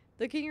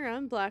 looking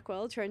around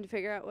Blackwell, trying to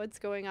figure out what's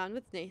going on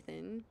with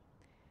Nathan.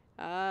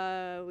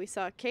 We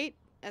saw Kate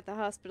at the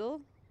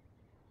hospital.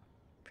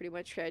 Pretty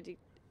much tried to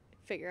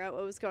figure out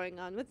what was going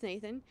on with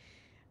Nathan.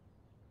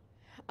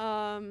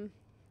 At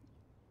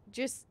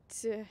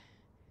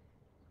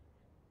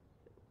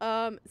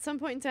some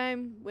point in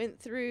time, went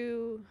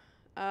through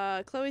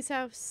Chloe's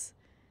house,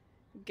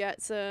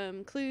 got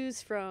some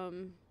clues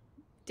from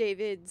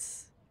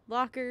David's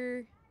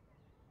locker,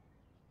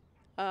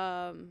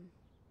 and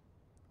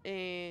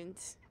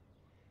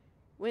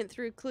went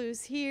through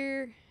clues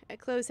here at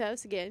Chloe's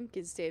house again,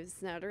 because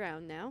David's not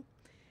around now.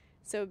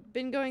 So,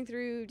 been going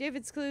through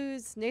David's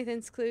clues,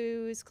 Nathan's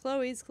clues,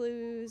 Chloe's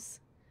clues,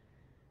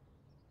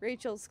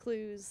 Rachel's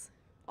clues.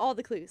 all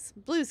the clues.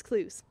 Blue's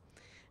Clues.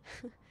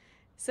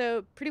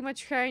 So pretty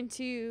much trying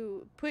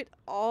to put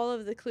all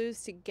of the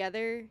clues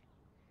together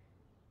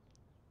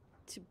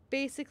to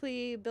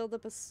basically build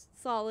up a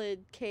solid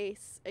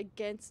case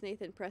against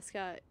Nathan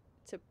Prescott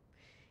to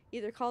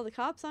either call the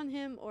cops on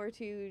him or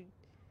to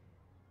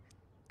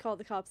call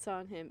the cops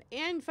on him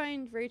and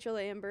find Rachel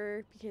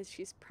Amber because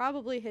she's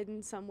probably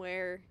hidden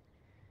somewhere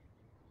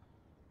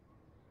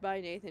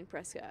by Nathan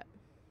Prescott.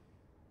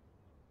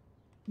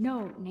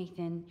 No,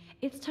 Nathan,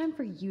 it's time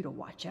for you to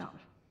watch out.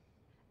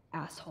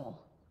 Asshole.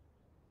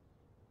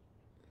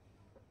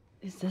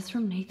 Is this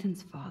from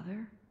Nathan's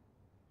father?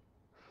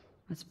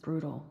 That's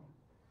brutal.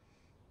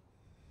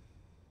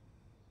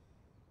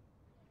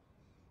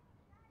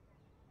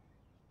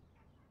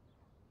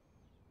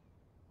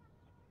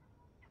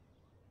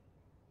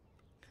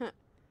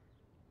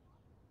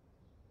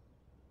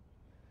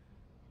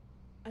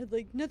 I'd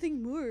like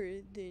nothing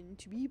more than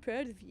to be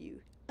proud of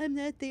you. I'm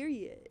not there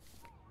yet.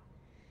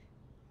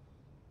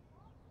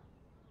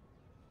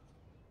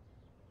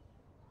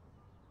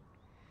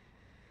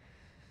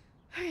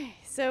 Okay,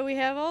 so we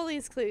have all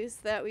these clues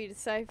that we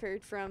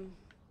deciphered from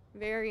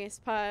various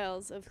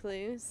piles of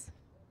clues.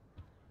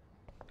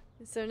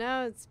 So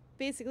now it's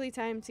basically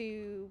time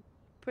to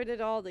put it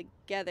all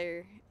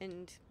together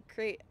and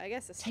create, I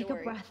guess, a story. Take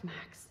a breath,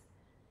 Max.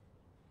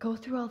 Go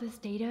through all this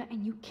data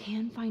and you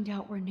can find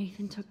out where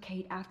Nathan took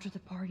Kate after the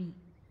party.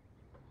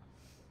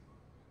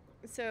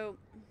 So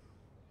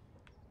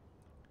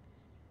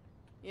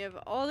you have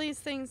all these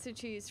things to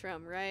choose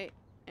from, right?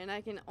 And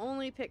I can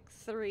only pick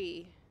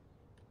 3.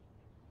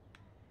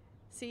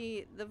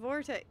 See, the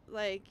vortex,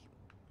 like,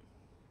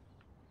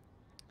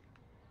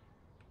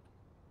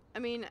 I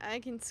mean, I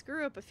can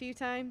screw up a few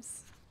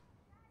times.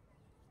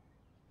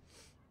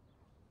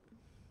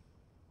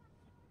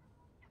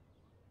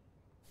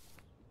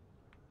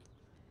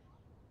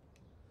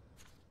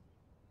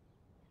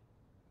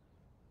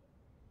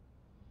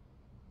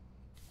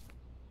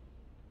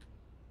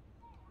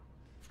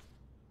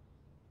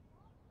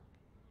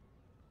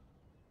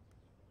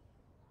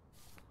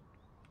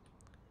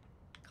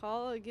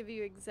 I'll give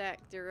you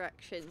exact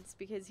directions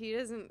because he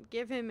doesn't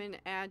give him an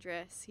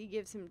address, he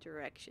gives him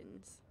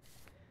directions.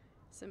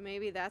 So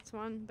maybe that's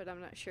one, but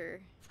I'm not sure.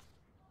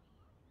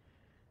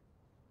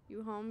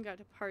 You home? Got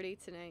to party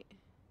tonight.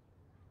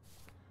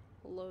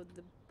 Load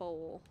the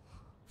bowl.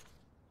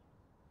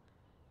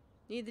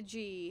 Need the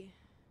G.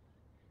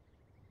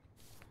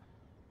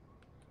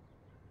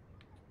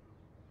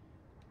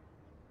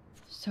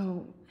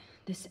 So,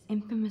 this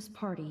infamous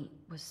party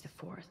was the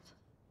 4th.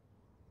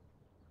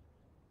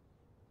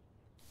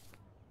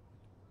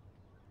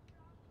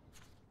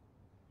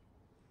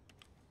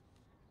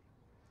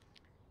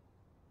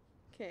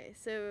 Okay,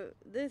 so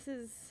this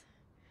is,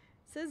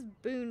 it says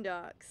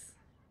Boondocks.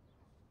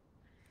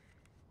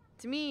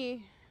 To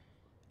me,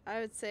 I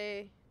would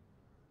say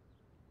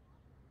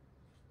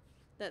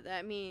that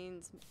that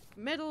means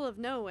middle of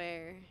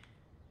nowhere.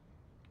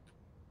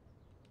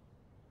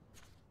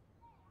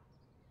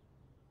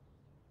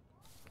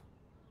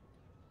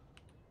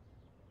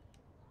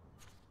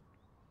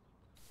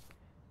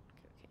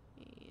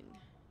 Cocaine.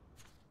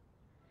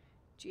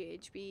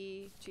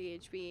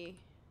 GHB.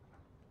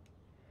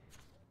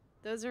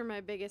 Those are my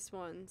biggest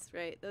ones,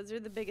 right? Those are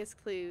the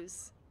biggest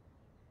clues.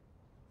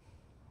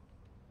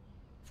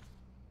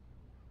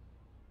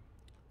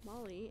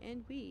 Molly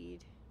and weed.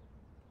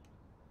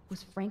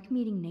 Was Frank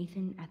meeting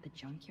Nathan at the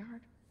junkyard?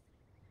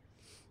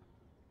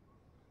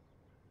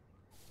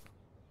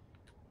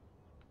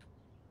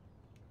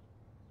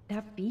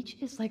 That beach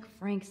is like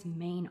Frank's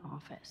main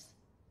office.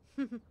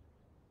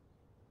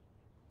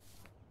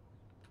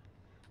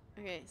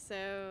 Okay,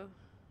 so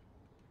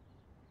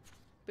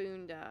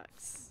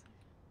Boondocks.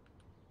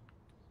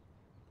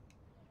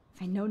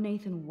 I know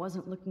Nathan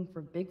wasn't looking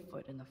for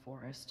Bigfoot in the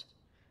forest.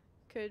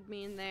 Could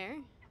mean there.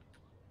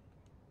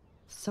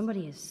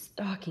 Somebody is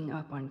stocking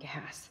up on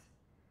gas.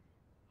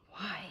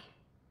 Why?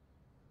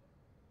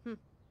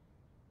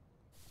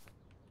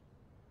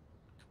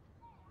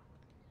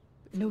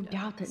 No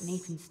doubt that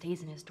Nathan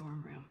stays in his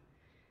dorm room.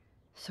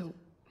 So,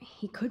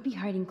 he could be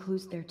hiding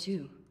clues there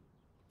too.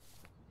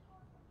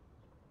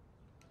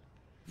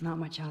 Not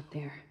much out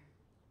there.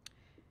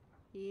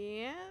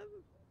 Yeah,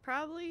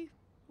 probably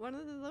one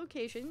of the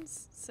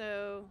locations.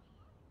 So,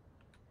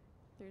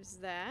 there's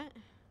that.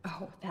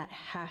 Oh, that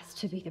has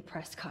to be the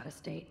Prescott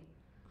estate.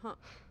 Huh.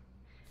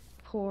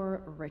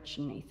 Poor rich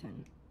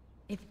Nathan.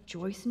 If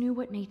Joyce knew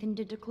what Nathan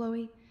did to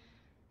Chloe,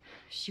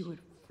 she would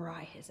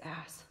fry his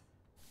ass.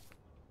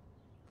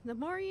 The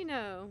more you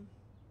know.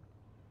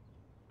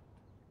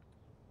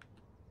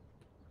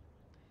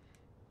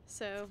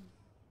 So,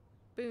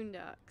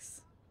 Boondocks.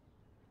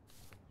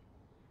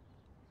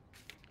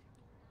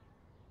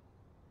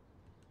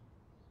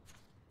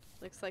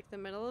 Looks like the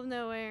middle of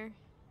nowhere.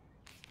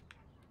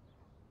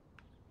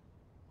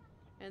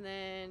 And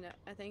then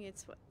I think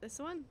it's what, this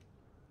one?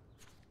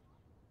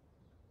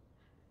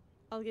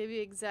 I'll give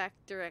you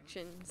exact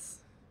directions.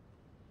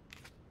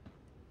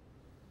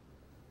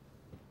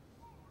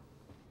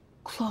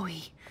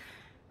 Chloe,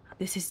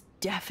 This is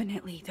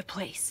definitely the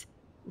place.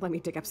 Let me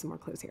dig up some more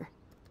clues here.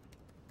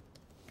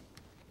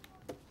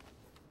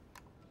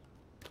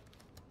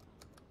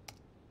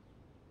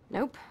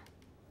 Nope.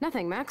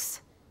 Nothing,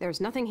 Max.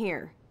 There's nothing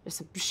here. Just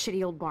some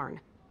shitty old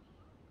barn.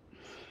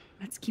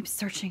 Let's keep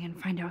searching and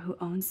find out who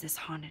owns this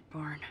haunted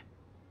barn.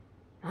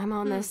 I'm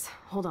on this.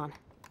 Hold on.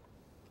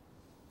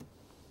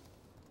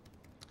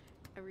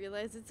 I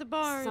realize it's a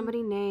barn.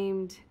 Somebody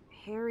named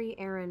Harry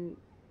Aaron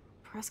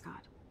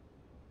Prescott.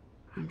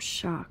 I'm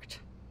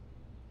shocked.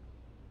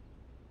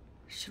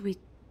 Should we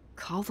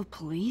call the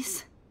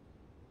police?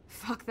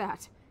 Fuck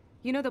that.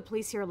 You know the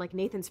police here are like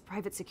Nathan's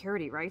private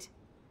security, right?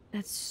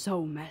 That's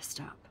so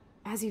messed up.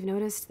 As you've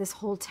noticed, this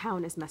whole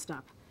town is messed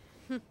up.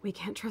 We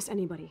can't trust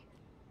anybody,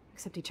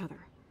 except each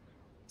other.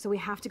 So we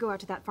have to go out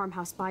to that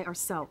farmhouse by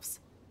ourselves.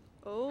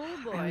 Oh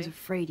boy. I was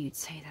afraid you'd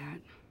say that.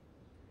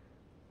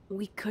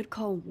 We could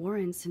call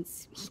Warren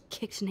since he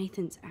kicked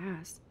Nathan's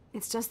ass.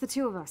 It's just the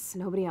two of us,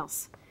 nobody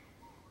else.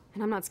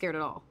 And I'm not scared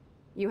at all.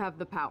 You have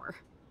the power.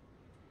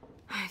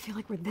 I feel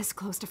like we're this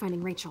close to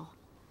finding Rachel.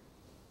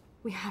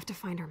 We have to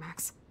find her,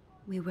 Max.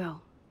 We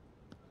will.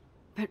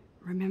 But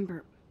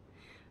remember,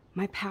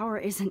 my power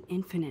isn't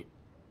infinite.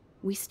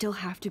 We still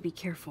have to be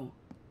careful.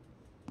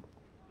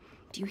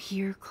 Do you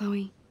hear,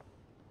 Chloe?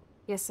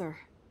 Yes, sir.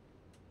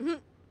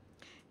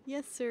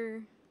 Yes,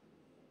 sir.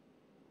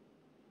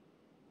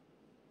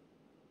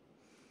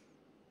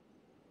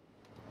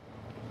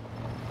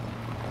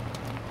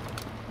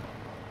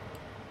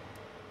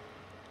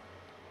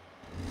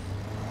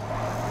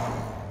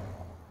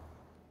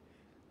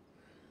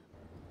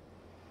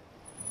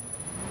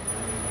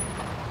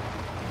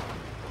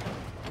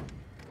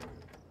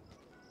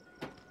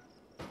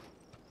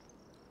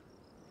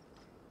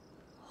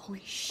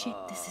 Holy shit,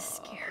 this is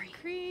scary.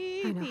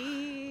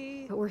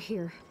 Creepy. But we're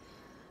here.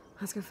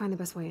 Let's go find the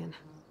best way in.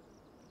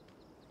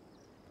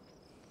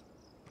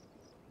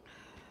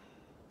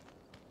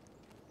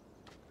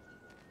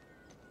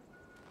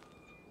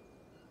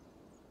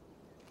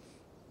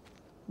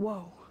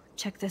 Whoa,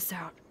 check this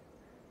out.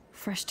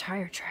 Fresh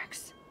tire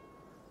tracks.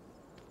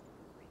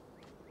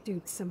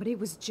 Dude, somebody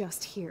was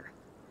just here.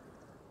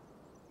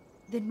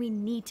 Then we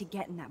need to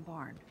get in that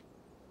barn.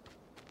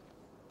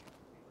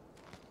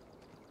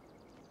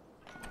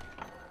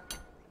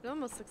 It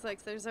almost looks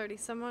like there's already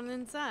someone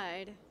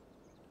inside.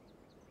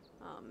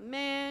 Oh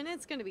man,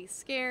 it's gonna be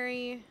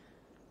scary.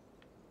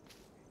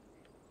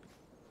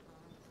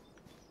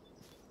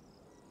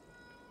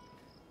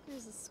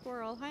 There's a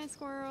squirrel. Hi,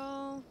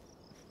 squirrel.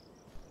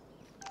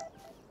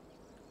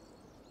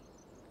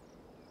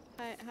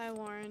 Hi,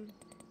 Warren.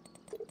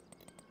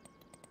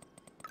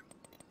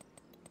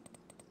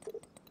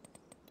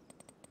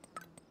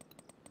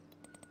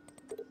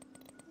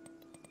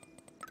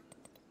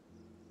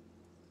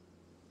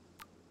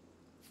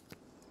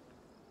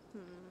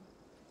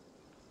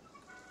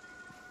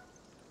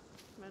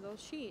 Metal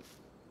sheet.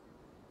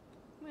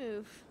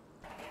 Move.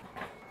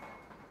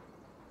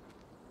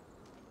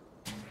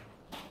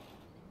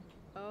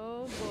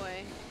 Oh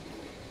boy.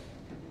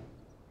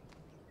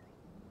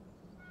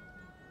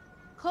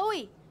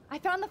 Chloe, I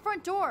found the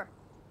front door.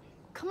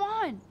 Come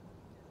on.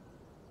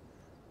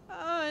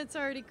 Oh, it's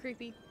already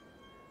creepy.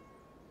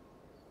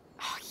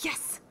 Oh,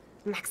 yes!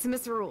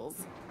 Maximus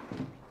rules.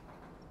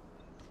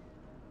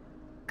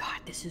 God,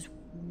 this is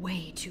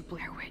way too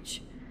Blair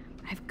Witch.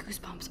 I have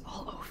goosebumps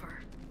all over.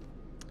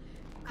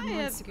 I Come on,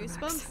 have Supermax.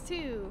 goosebumps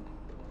too.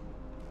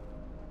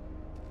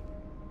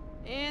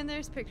 And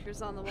there's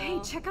pictures on the wall. Hey,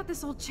 check out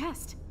this old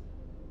chest.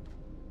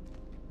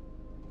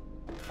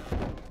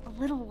 A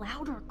little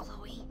louder,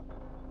 Chloe.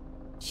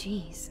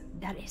 Jeez,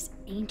 that is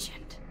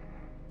ancient.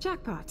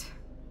 Jackpot.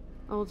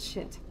 Old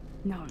shit.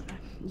 No,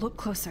 look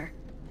closer.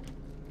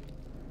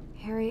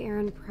 Harry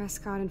Aaron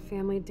Prescott and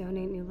family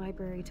donate new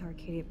library to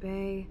Arcadia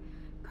Bay.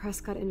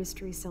 Prescott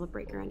Industries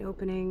celebrate grand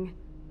opening.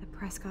 The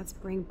Prescotts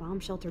bring bomb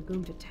shelter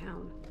boom to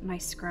town.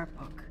 Nice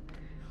scrapbook.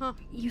 Huh.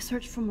 You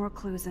search for more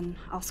clues and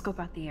I'll scope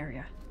out the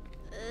area.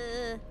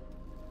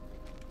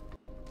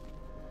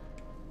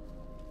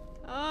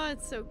 Oh,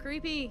 it's so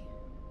creepy.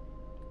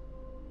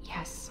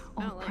 Yes,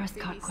 I old don't like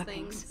Prescott creepy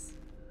clippings. things.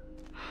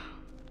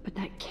 But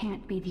that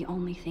can't be the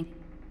only thing.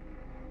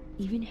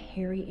 Even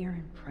Harry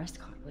Aaron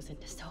Prescott was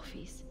into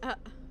selfies. I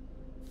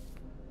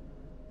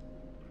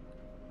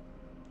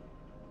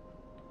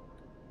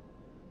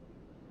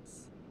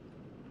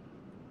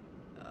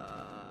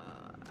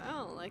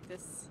don't like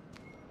this.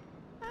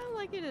 I don't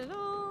like it at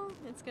all.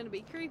 It's gonna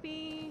be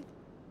creepy.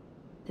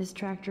 This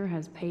tractor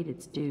has paid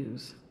its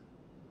dues.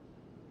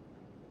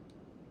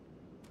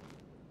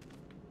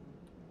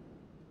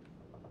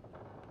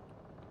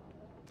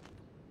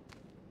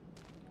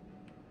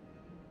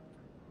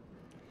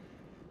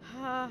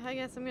 I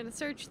guess I'm gonna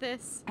search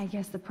this. I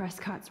guess the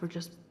Prescotts were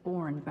just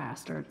born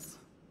bastards.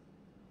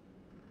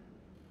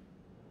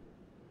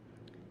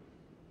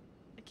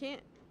 I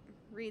can't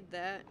read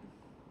that.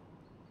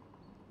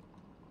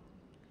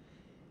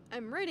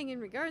 I'm writing in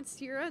regards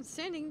to your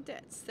outstanding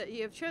debts that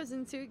you have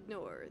chosen to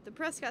ignore. The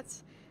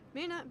Prescotts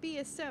May not be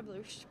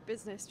established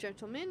business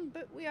gentlemen,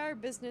 but we are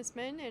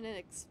businessmen and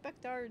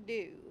expect our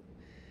due.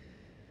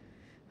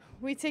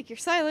 We take your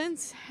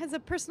silence as a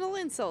personal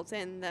insult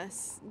and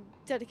thus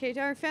dedicate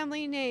our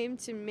family name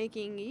to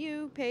making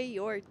you pay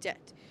your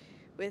debt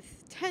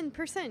with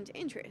 10%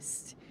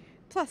 interest,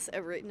 plus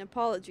a written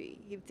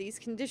apology. If these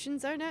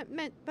conditions are not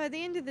met by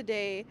the end of the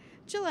day,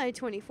 July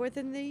 24th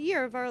in the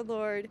year of our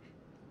Lord,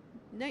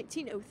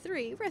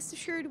 1903, rest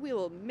assured we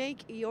will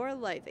make your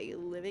life a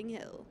living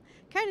hell.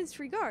 Kindest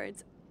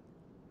regards,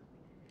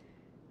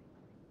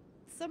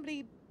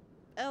 somebody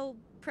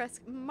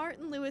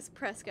Martin Lewis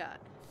Prescott.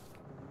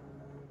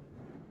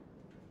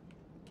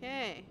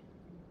 Okay.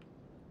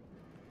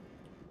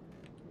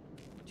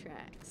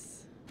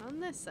 Tracks on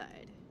this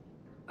side.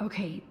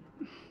 Okay,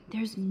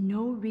 there's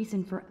no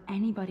reason for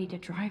anybody to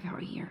drive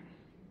out here.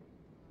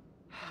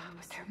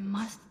 But there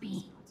must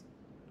be.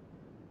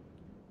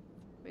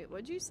 Wait,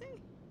 what'd you say?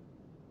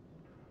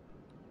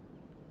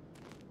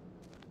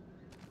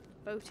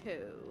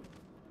 Photo.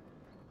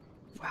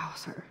 Wow,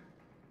 sir.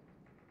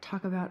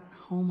 Talk about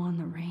home on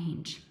the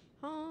range.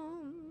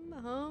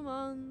 Home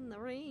on the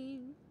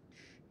range,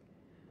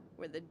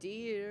 where the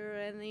deer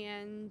and the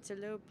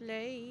antelope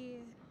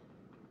lay,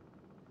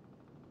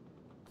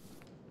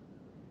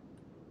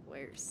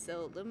 where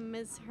seldom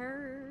is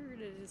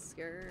heard a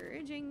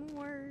discouraging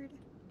word.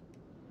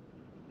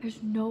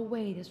 There's no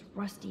way this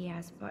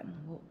rusty-ass button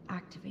will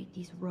activate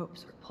these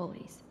ropes or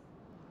pulleys.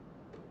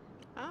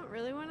 I don't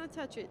really want to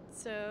touch it,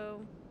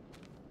 so...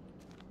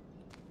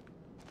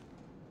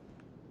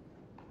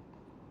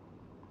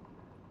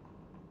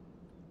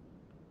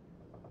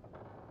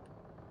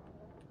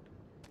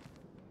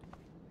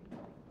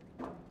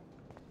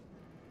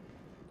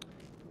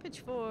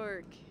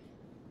 Pitchfork.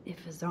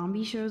 If a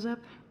zombie shows up,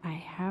 I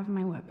have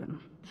my weapon.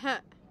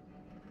 Ha.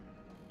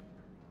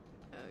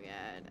 Oh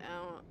god, I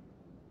don't...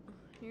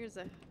 Here's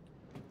a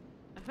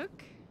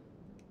hook.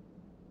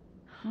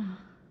 Huh.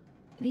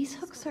 These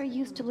hooks are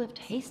used to lift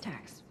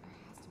haystacks.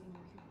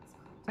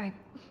 I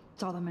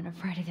saw them in a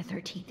Friday the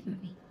 13th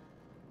movie.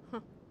 Huh.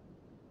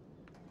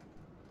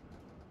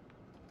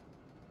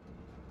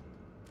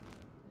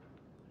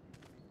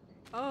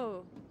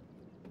 Oh.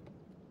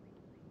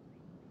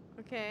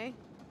 Okay.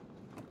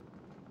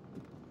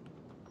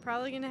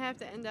 Probably gonna have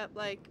to end up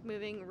like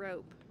moving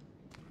rope.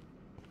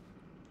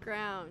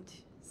 Ground.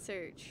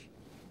 Search.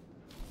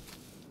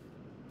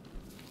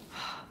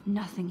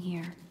 Nothing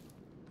here.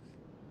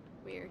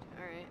 Weird.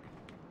 Alright.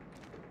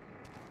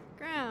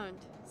 Ground.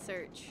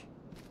 Search.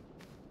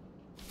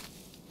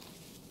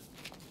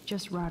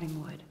 Just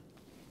rotting wood.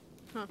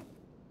 Huh.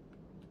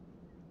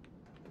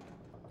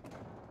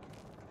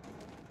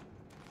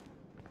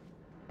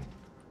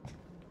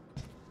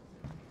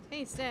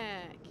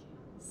 Haystack.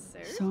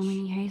 Search. So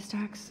many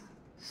haystacks,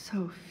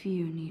 so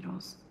few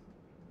needles.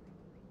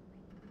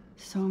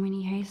 So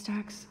many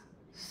haystacks,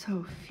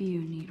 so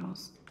few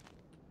needles.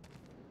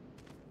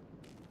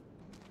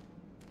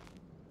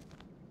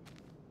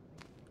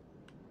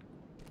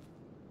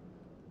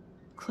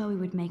 Chloe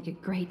would make a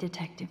great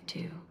detective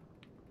too.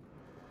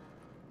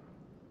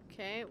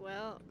 Okay,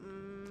 well,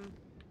 I'm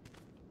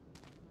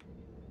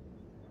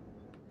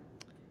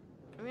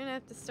gonna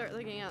have to start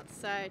looking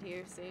outside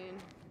here soon.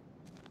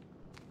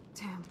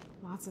 Damn,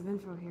 lots of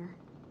info here.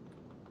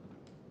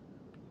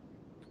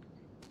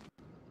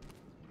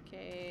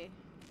 Okay.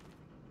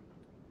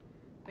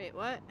 Wait,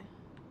 what?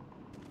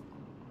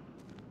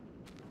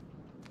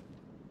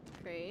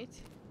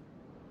 Crate.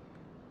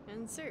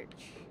 And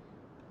search.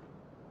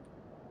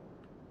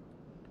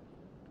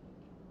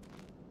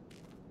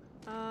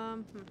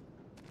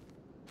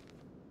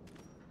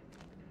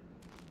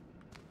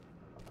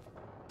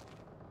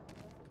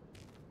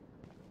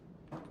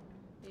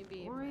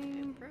 Maybe if I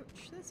Boring.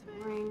 approach this way?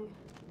 Ring.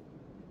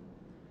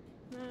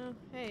 No.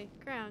 Hey,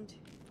 ground.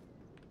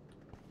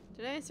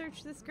 Did I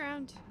search this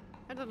ground?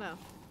 I don't know.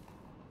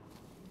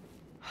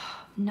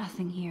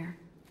 Nothing here.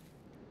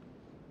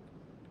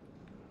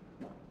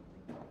 Can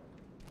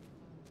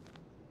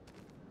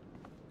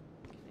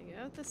I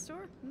go out this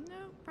door?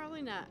 No,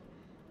 probably not.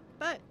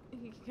 But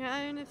you can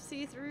kind of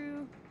see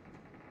through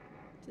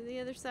to the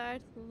other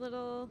side. A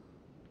little...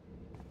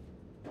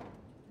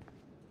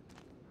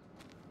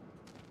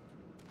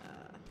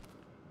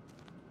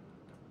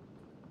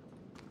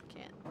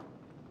 Can't.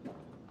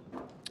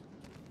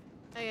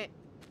 Okay.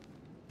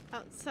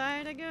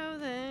 Outside I go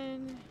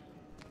then.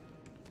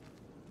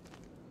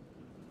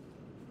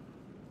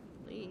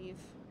 Leave.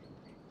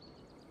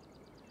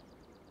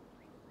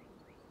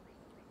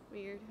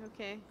 Weird,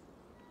 okay.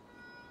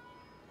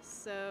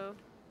 So,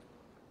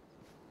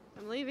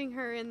 I'm leaving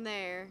her in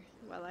there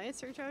while I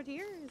search out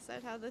here? Is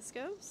that how this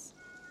goes?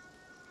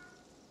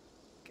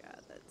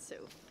 God, that's so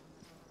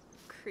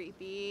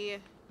creepy.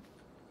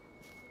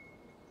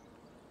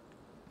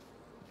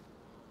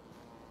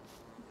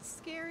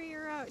 It's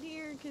scarier out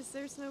here because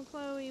there's no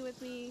Chloe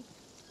with me.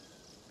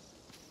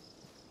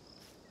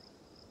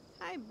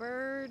 Hi,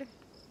 bird.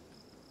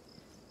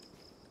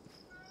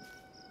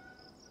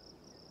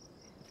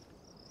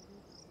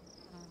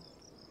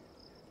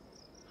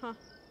 Huh.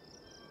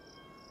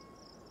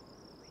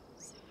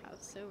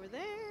 It's over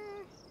there.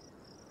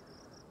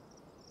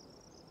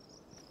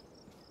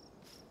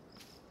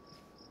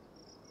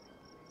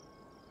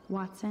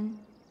 Watson,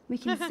 we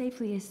can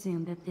safely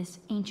assume that this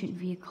ancient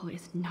vehicle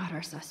is not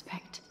our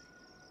suspect.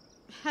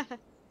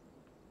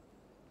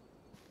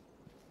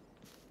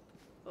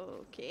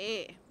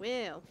 Okay,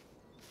 well.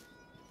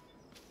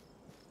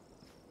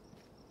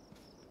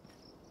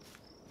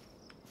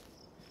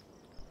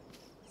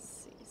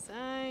 See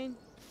sign.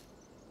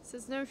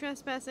 Says no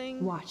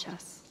trespassing. Watch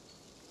us.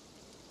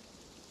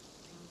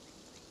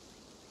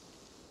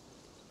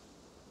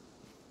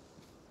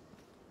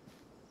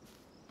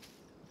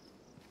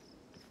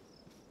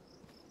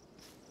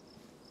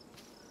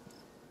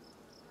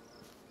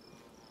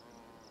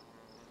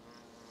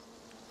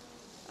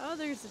 Oh,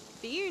 there's a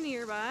beer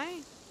nearby.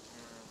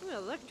 Ooh,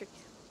 electric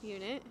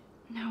unit.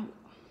 Now,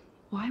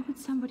 why would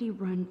somebody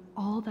run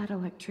all that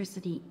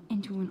electricity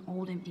into an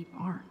old empty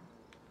barn?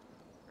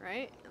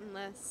 Right?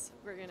 Unless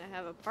we're gonna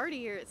have a party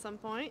here at some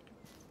point.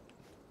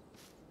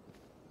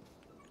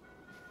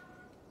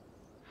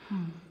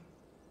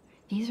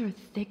 These are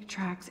thick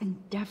tracks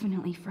and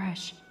definitely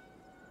fresh.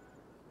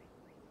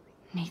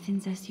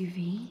 Nathan's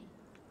SUV?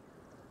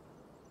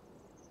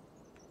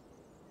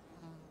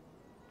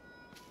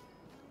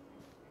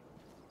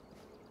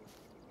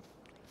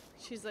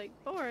 She's like,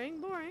 boring,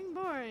 boring,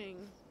 boring.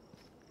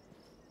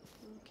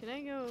 Can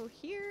I go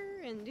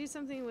here and do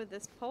something with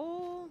this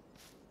pole?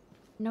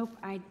 Nope,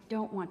 I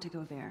don't want to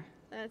go there.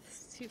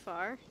 That's too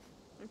far.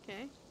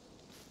 Okay.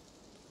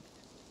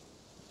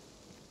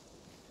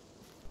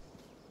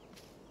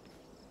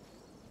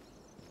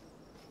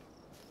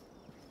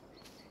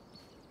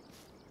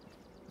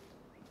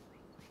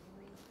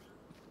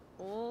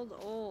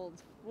 Old.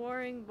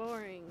 Boring,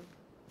 boring.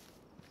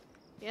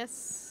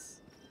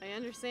 Yes, I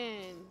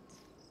understand.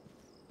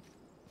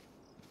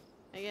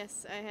 I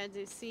guess I had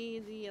to see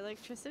the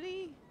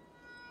electricity.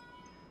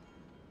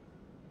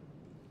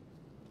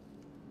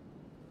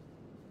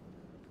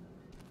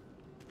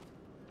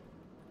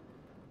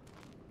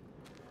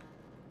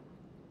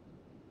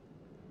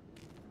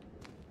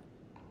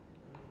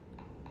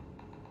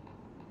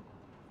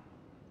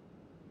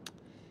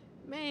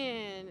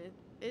 Man,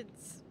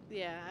 it's,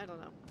 yeah, I don't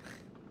know.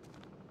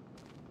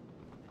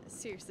 I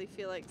seriously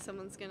feel like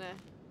someone's gonna...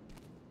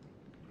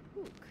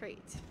 Ooh,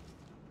 crate.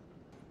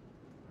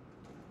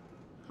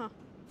 Huh.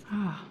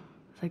 Ah,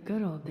 the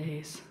good old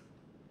days.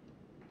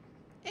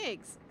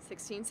 Eggs,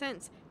 16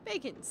 cents.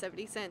 Bacon,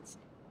 70 cents.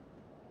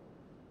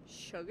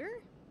 Sugar?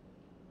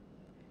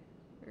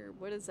 Or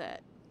what is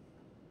that?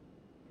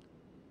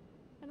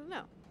 I don't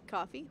know.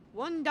 Coffee,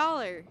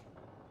 $1.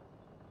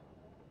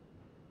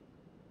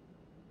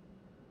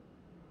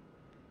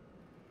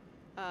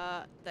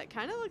 That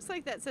kind of looks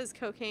like that says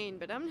cocaine,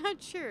 but I'm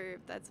not sure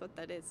if that's what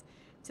that is.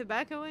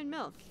 Tobacco and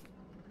milk.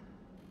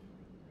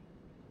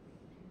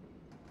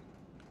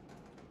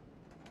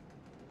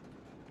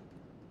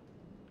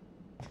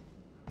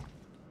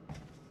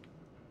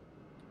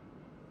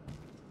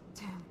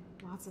 Damn,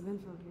 lots of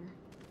info here.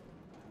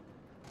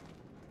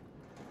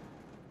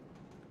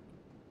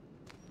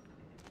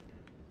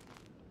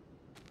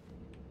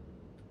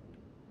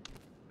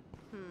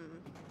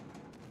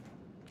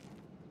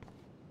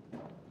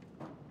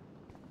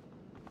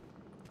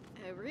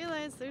 I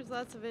realize there's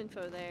lots of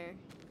info there.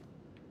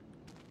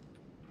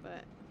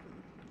 But,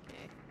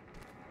 okay.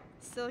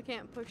 Still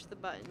can't push the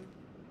button.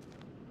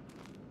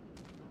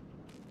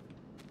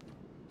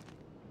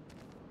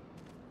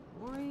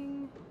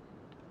 Boring.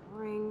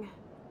 Boring.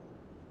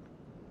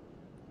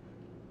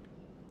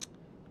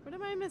 What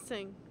am I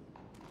missing?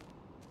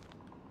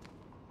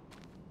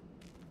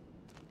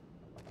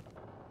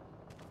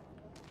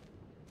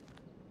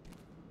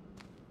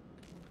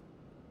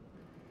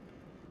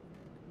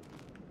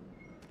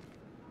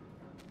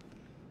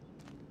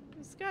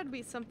 There's gotta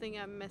be something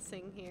I'm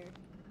missing here.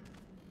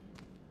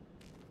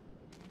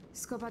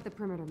 Scope out the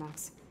perimeter,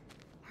 Max.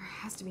 There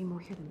has to be more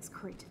here than this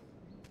crate.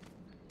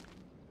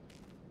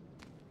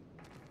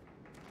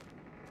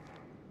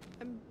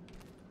 I'm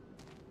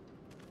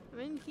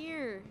in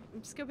here.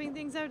 I'm scoping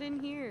things out in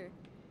here.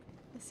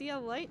 I see a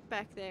light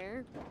back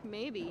there.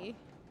 Maybe.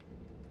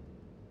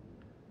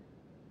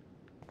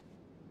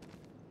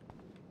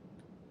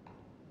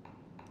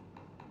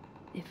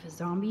 If a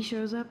zombie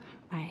shows up,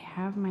 I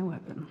have my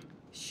weapon.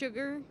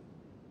 Sugar.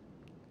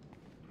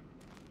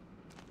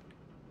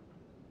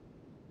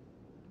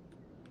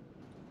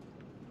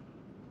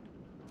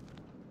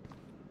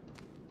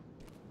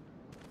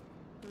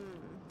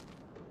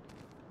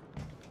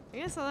 I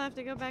guess I'll have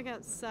to go back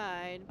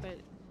outside, but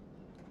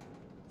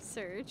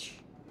search.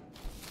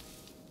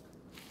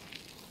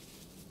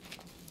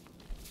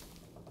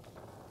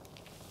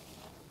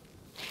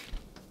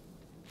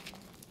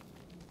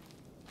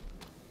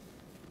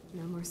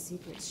 No more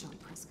secrets, Sean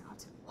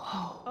Prescott.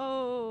 Whoa.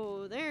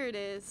 Oh, there it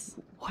is.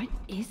 What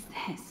is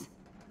this?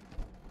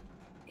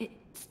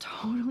 It's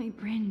totally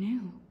brand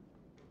new.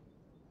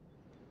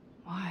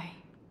 Why?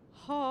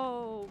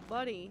 Oh,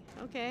 buddy.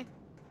 Okay.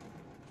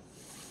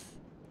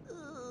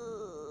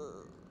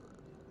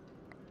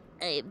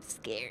 I'm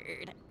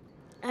scared.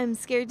 I'm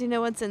scared to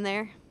know what's in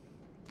there.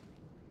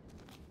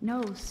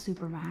 No,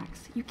 Supermax.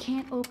 You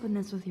can't open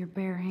this with your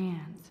bare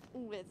hands.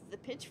 With the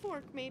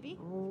pitchfork, maybe.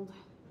 Old.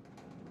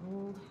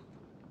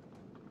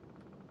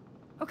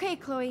 Okay,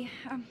 Chloe.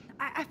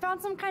 I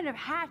found some kind of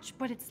hatch,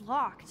 but it's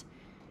locked.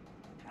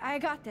 I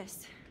got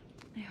this.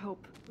 I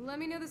hope. Let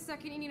me know the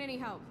second you need any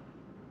help.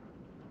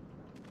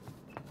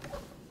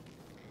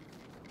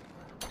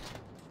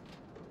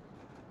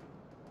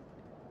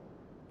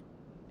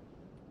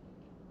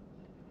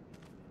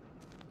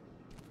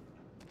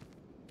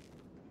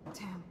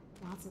 Damn,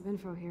 lots of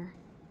info here.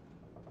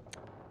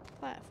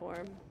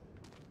 Platform.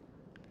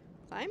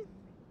 Climb?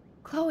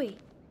 Chloe,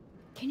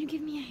 can you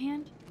give me a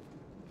hand?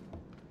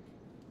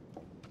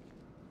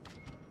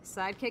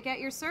 Sidekick at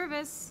your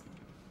service.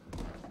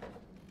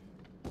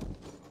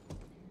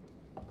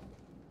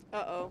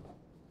 Uh-oh.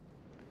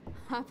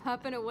 Hop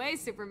up and away,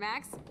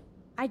 Supermax.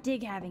 I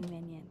dig having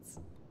minions.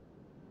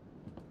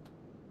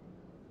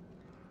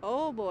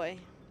 Oh boy.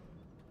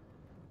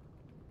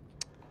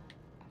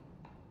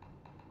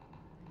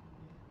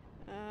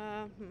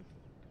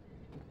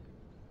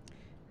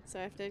 So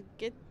I have to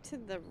get to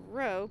the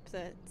rope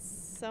that's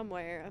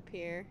somewhere up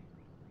here.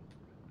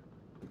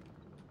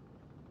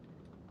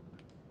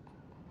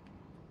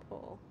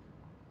 Pull.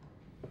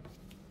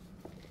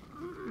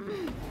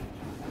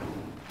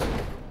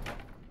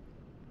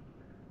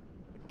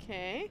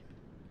 Okay.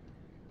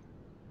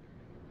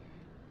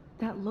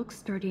 That looks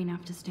sturdy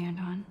enough to stand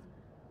on.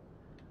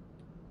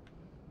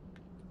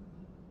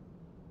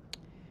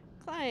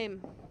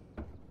 Climb.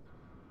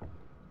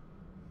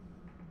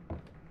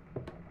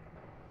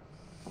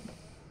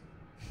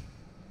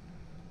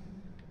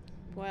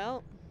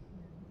 Well.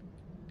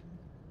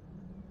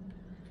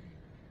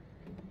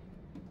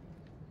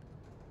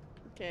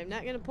 Okay, I'm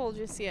not gonna pull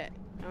just yet.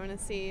 I wanna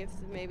see if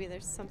maybe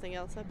there's something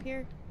else up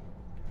here.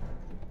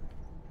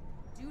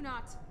 Do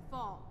not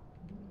fall.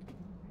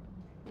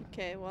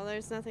 Okay, well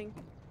there's nothing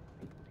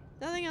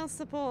else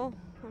to pull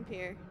up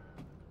here.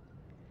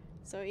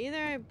 So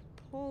either I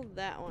pulled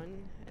that one,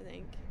 I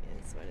think,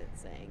 is what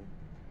it's saying.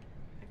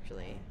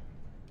 Actually.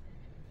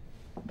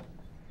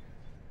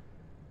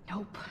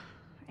 Nope.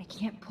 I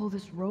can't pull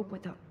this rope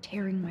without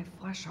tearing my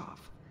flesh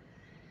off.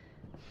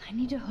 I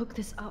need to hook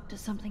this up to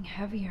something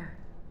heavier.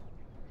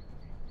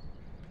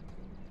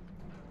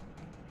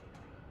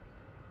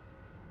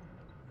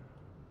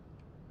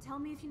 Tell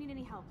me if you need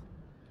any help.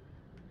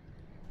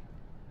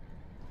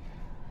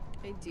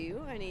 I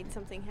do. I need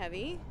something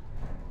heavy.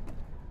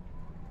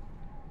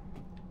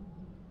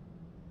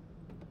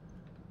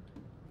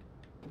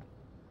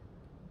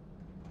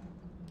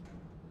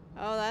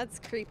 Oh, that's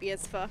creepy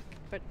as fuck.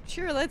 But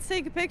sure, let's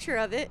take a picture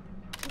of it.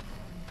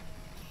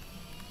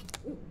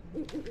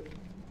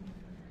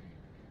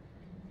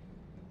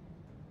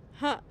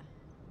 Huh.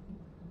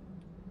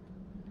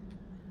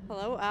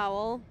 Hello,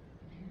 owl.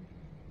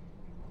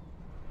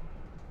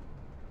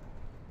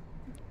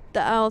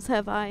 The owls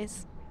have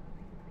eyes.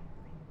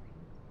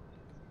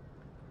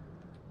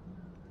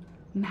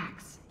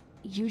 Max,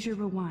 use your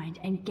rewind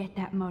and get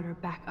that motor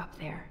back up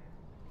there.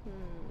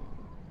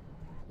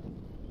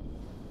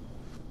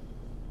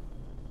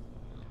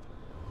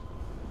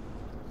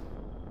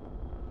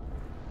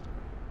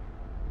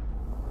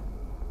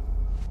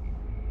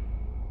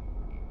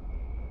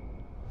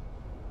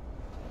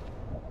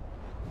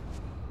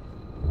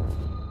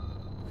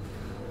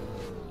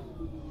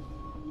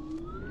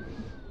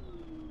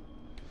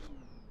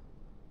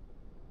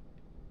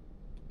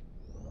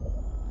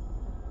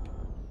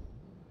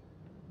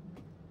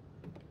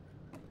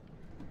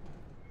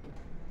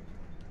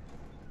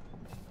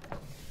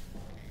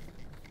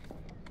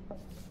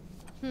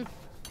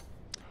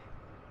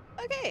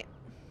 Okay.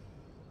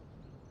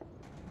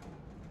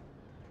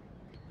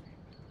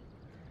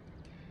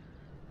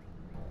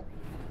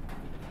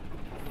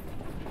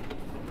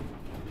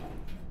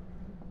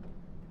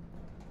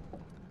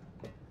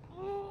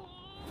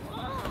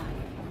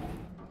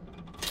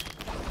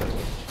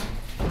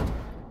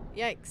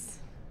 Yikes.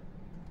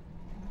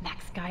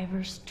 Max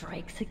Guyver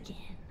strikes again.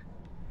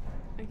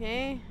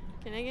 Okay,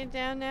 can I get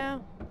down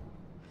now?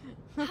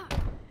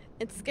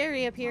 It's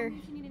scary up Tell here. me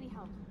if you need any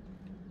help.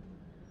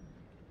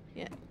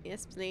 Yeah,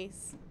 yes,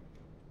 please.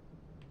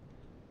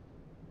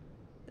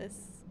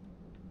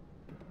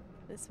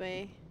 This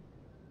way.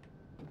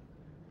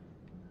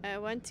 I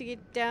want to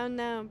get down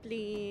now,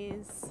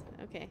 please.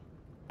 Okay.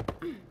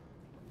 Okay,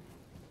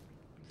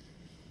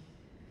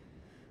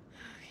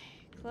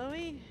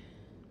 Chloe,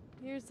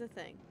 here's the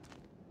thing.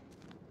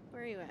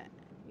 Where are you at?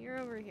 You're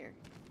over here.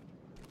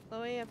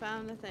 Chloe, I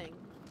found the thing.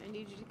 I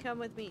need you to come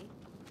with me.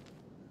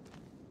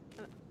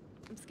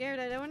 I'm scared.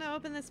 I don't want to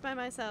open this by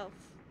myself.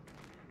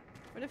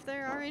 What if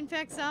there are, in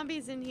fact,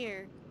 zombies in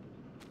here?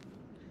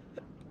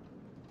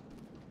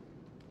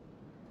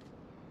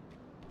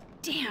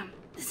 Damn,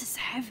 this is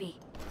heavy.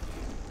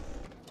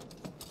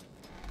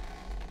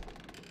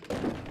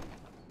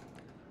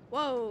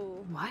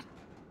 Whoa. What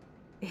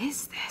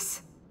is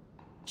this?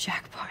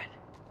 Jackpot.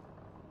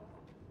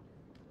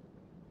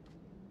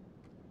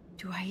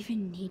 Do I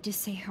even need to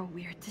say how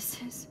weird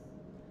this is?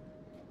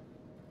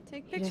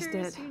 Take He just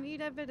pictures. did. You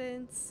need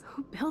evidence.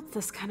 Who built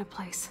this kind of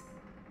place?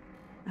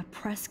 A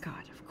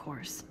Prescott, of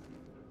course.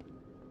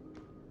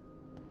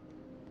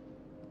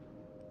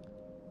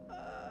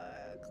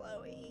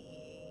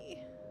 Chloe.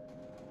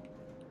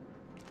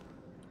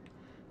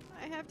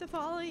 I have to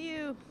follow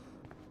you.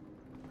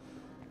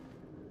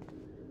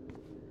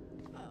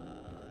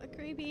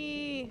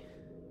 Creepy.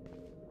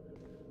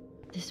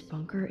 This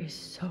bunker is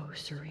so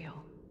surreal.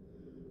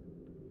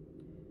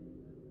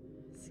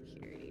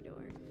 Security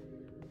door.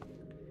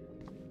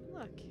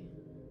 Look.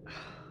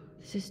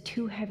 This is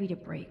too heavy to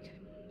break,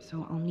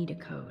 so I'll need a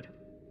code.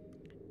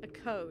 A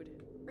code.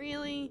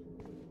 Really?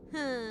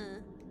 Huh.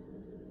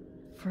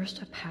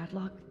 First a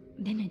padlock,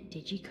 then a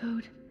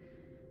digicode?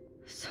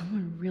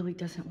 Someone really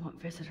doesn't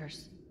want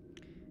visitors.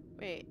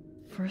 Wait.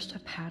 First a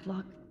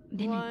padlock,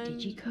 then 1, a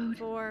digicode?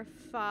 4,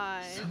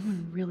 5.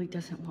 Someone really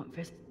doesn't want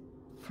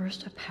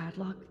First a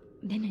padlock,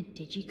 then a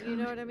digicode? You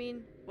know what I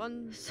mean?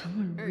 1.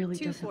 Someone or really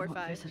 2, doesn't 4, want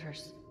 5.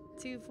 visitors.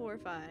 2, 4,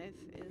 5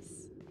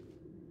 is.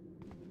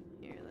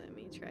 Here, let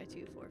me try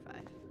 2, 4, 5.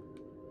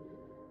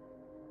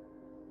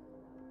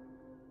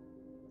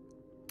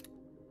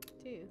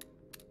 2,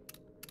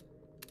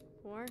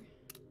 4,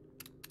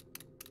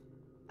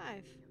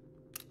 5.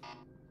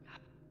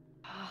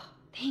 Oh,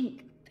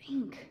 think.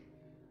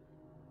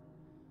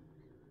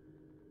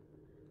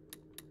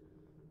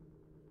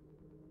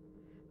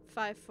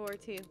 5, 4,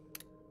 2.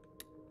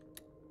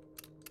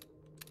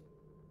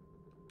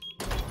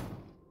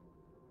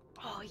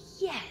 Oh,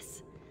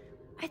 yes!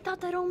 I thought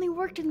that only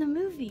worked in the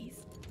movies.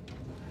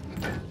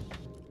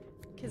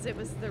 Because it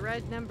was the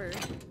red number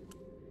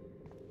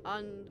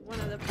on one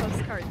of the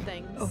postcard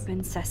things.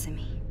 Open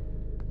sesame.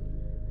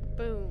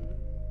 Boom.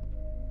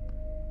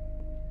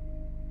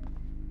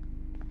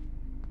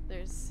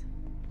 There's.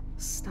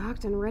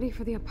 Stocked and ready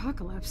for the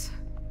apocalypse.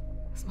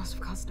 This must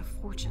have cost a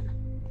fortune.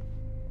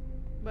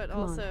 But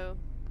Come on. also,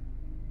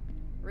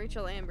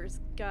 Rachel Amber's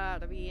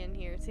gotta be in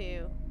here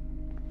too.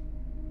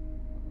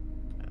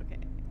 Okay,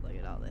 look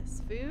at all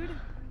this food.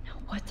 Now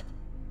what?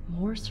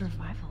 More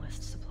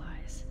survivalist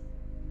supplies.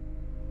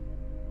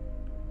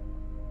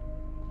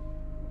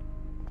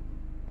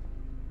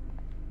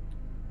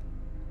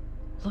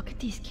 Look at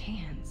these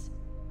cans.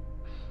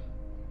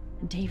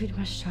 David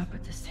must shop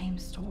at the same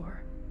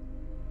store.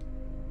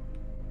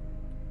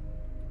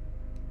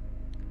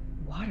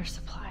 Water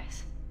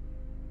supplies.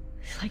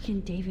 It's like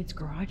in David's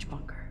garage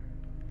bunker.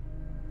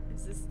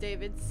 Is this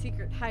David's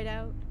secret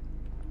hideout?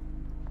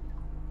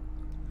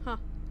 Huh.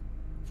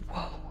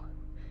 Whoa.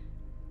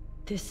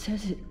 This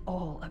says it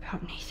all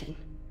about Nathan.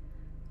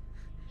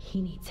 He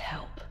needs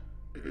help.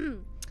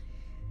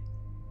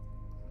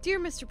 Dear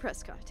Mr.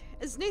 Prescott,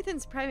 as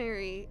Nathan's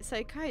primary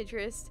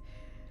psychiatrist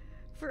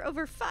for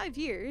over 5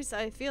 years,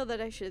 I feel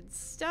that I should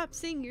stop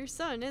seeing your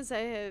son as I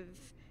have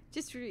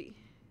disregarded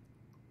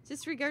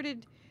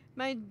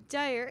my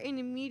dire and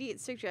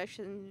immediate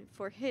suggestion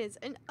for his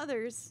and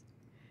others,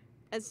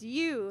 as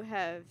you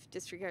have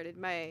disregarded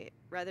my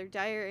rather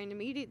dire and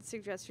immediate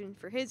suggestion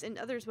for his and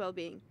others'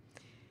 well-being.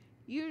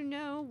 You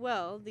know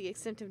well the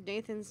extent of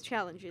Nathan's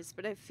challenges,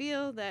 but I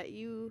feel that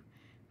you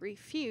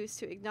refuse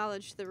to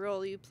acknowledge the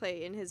role you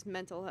play in his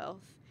mental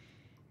health.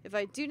 If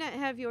I do not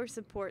have your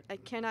support, I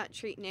cannot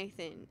treat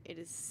Nathan. It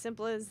is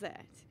simple as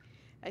that.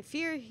 I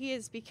fear he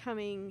is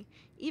becoming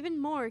even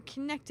more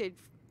disconnected.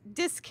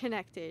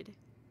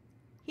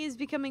 He is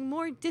becoming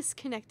more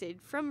disconnected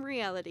from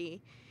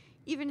reality,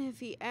 even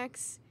if he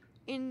acts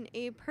in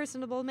a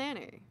personable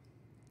manner.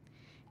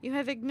 You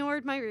have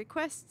ignored my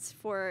requests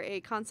for a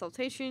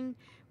consultation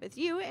with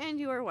you and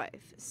your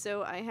wife,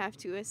 so I have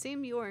to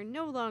assume you are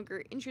no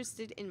longer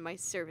interested in my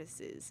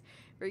services.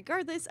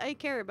 Regardless, I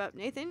care about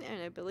Nathan,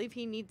 and I believe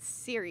he needs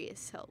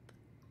serious help.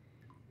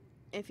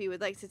 If you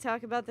would like to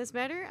talk about this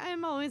matter, I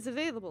am always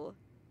available.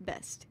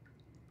 Best,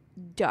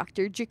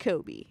 Dr.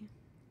 Jacoby.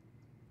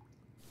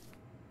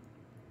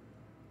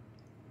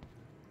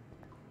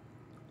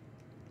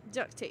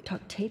 Duct tape.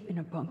 Duct tape in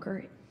a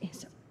bunker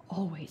is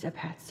always a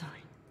bad sign.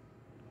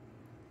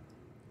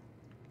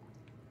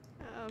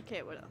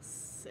 Okay, what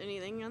else?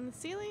 Anything on the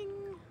ceiling?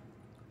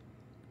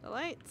 The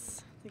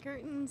lights? The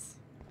curtains?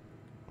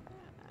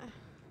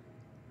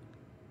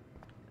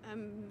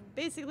 I'm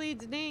basically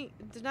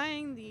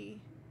denying the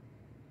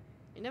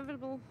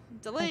inevitable,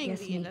 delaying I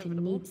guess the Nathan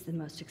inevitable. needs the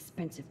most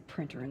expensive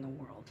printer in the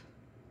world.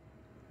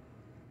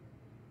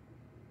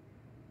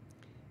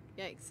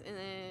 Yikes! And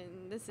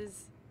then this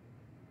is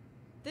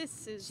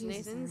Jesus, I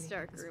Nathan's already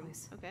dark hate this room.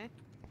 place. Okay.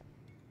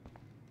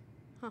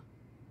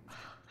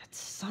 That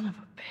son of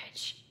a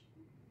bitch.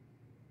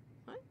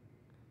 What?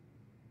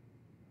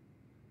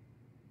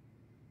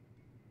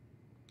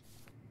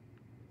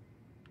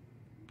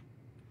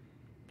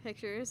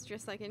 Pictures,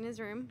 just like in his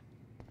room.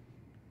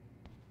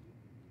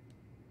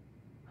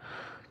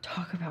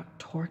 Talk about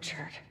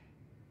tortured.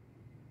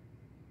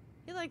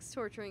 He likes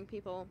torturing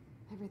people.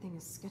 Everything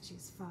is sketchy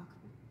as fuck.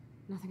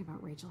 Nothing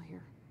about Rachel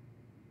here.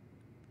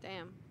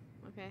 Damn.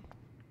 Okay.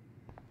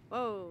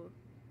 Whoa.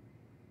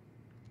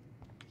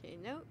 Okay,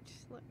 note.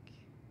 Look.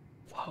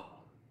 Whoa.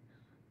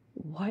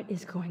 What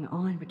is going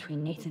on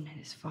between Nathan and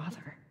his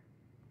father?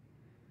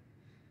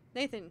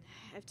 Nathan,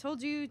 I've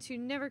told you to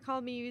never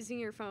call me using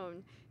your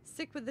phone.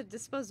 Stick with the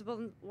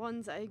disposable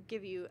ones I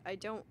give you. I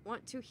don't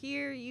want to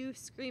hear you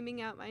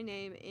screaming out my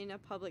name in a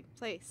public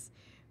place,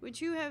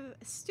 which you have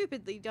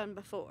stupidly done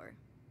before.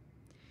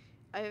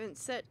 I haven't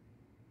set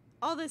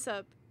all this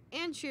up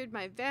and shared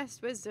my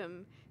vast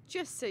wisdom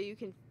just so you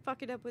can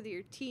fuck it up with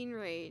your teen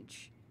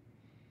rage.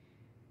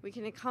 We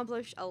can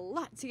accomplish a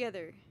lot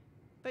together,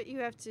 but you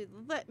have to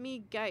let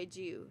me guide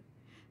you,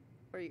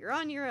 or you're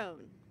on your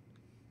own.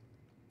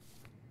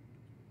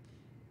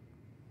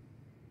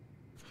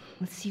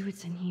 Let's see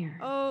what's in here.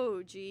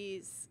 Oh,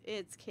 jeez.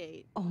 It's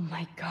Kate. Oh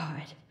my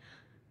god.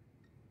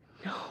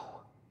 No.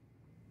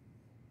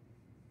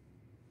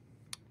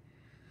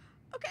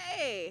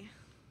 Okay.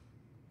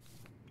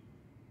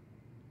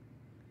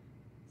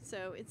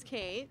 So, it's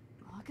Kate.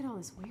 Look at all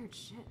this weird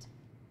shit.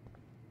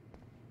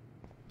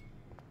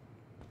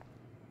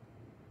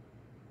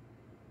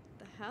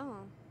 The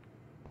hell?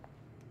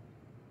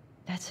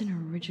 That's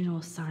an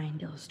original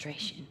signed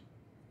illustration.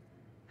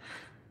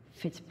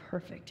 Fits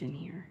perfect in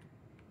here.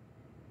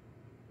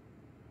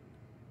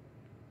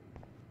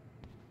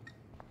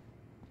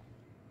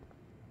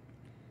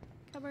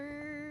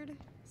 Cupboard.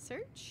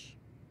 Search.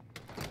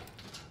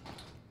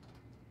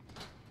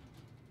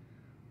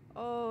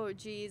 Oh,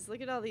 geez.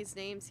 Look at all these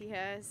names he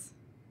has.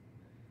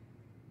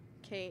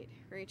 Kate,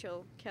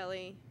 Rachel,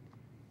 Kelly.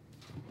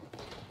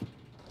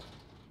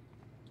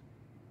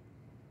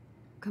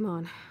 Come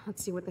on,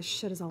 let's see what this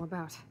shit is all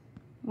about.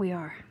 We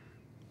are.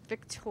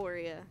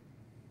 Victoria.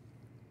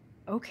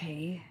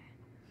 Okay.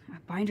 A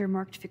binder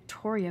marked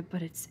Victoria,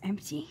 but it's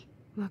empty.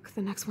 Look,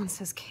 the next one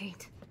says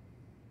Kate.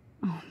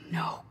 Oh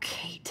no,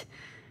 Kate.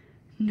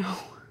 No.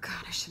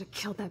 God, I should have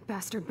killed that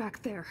bastard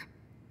back there.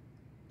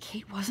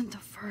 Kate wasn't the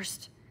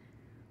first.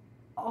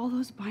 All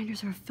those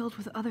binders are filled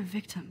with other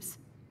victims.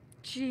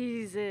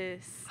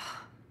 Jesus.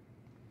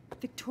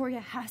 Victoria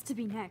has to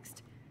be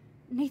next.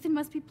 Nathan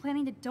must be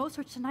planning to dose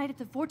her tonight at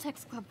the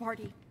Vortex Club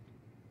party.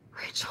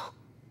 Rachel.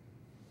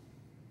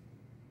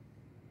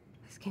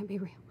 This can't be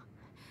real.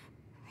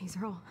 These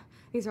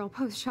are all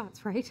post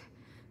shots, right?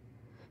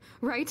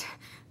 Right?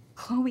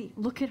 Chloe,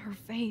 look at her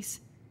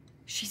face.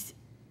 She's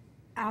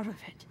out of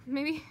it.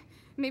 Maybe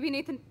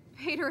Nathan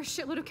paid her a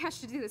shitload of cash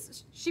to do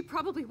this. She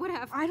probably would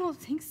have. I don't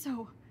think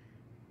so.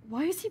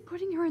 Why is he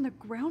putting her in the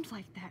ground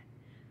like that?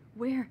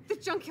 Where? The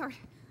junkyard.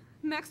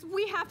 Max,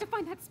 we have to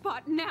find that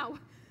spot now.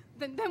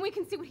 Then we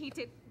can see what he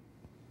did.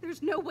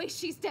 There's no way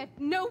she's dead.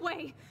 No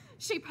way.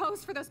 She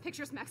posed for those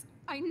pictures, Max.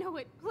 I know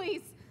it.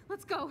 Please,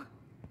 let's go.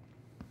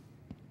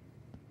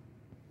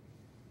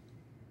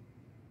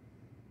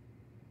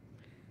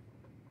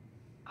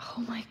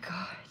 Oh my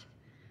god.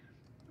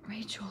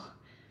 Rachel.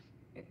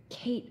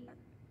 Kate.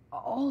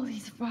 All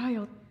these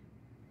files.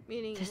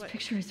 Meaning This what?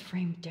 picture is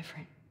framed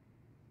different.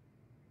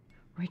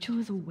 Rachel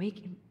is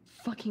awake and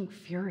fucking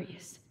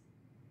furious.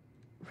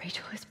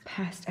 Rachel is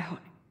passed out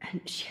and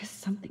she has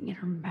something in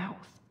her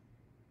mouth.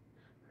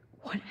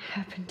 What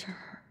happened to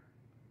her?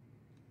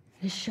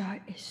 This shot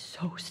is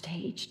so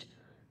staged.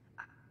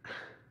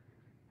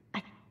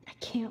 I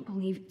can't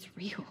believe it's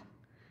real.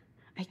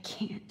 I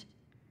can't.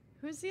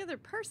 Who's the other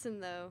person,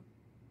 though?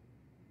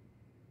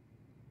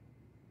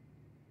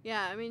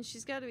 Yeah, I mean,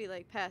 she's got to be,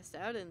 like, passed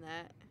out in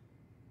that.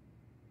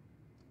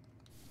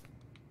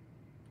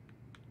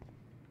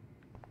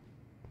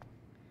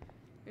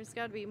 There's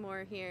got to be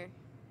more here.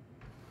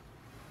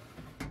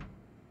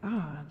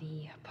 Ah,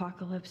 the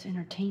Apocalypse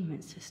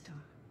Entertainment System.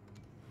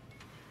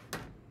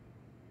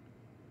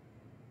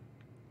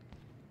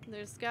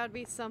 There's got to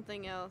be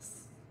something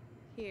else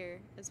here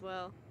as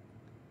well.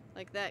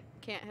 Like, that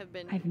can't have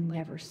been... I've like,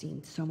 never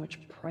seen so much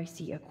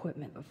pricey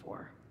equipment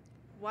before.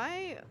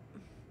 Why...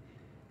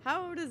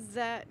 How does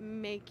that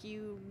make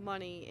you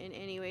money in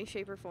any way,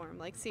 shape, or form?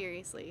 Like,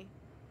 seriously.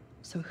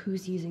 So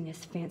who's using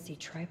this fancy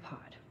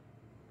tripod?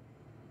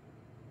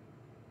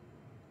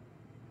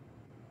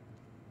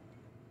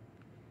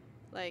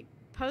 Like,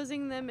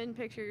 posing them in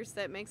pictures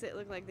that makes it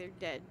look like they're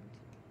dead.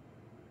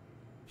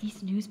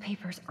 These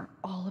newspapers are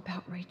all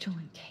about Rachel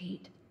and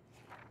Kate.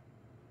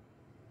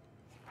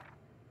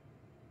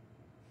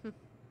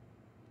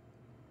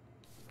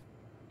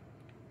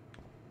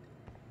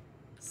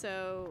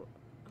 So,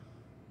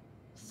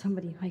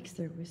 Somebody likes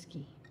their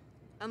whiskey.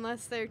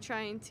 unless they're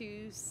trying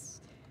to...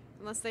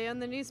 Unless they own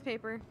the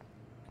newspaper.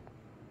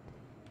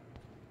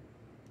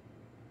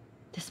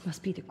 This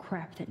must be the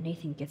crap that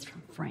Nathan gets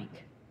from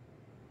Frank.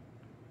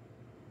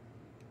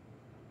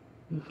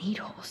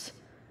 Needles.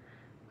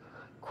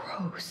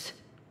 Gross.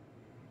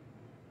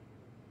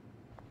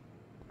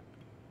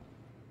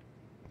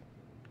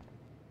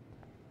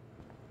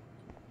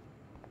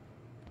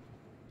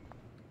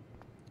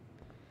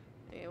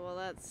 Okay, well,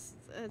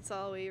 that's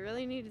all we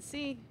really need to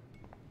see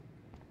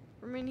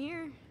from in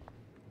here.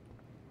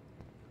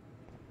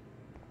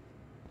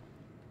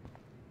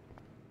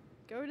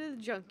 Go to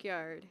the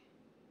junkyard.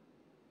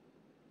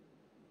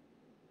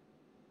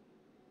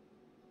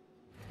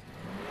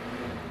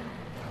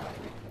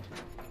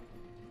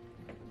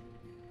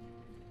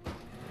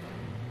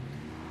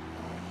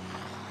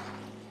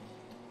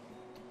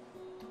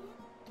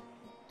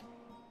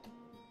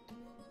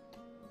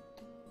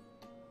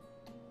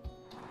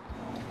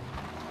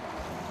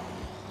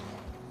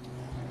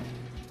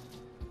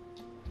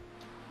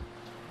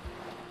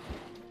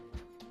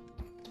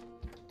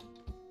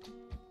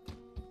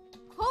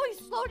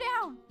 Chloe, slow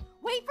down!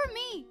 Wait for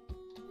me!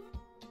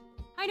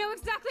 I know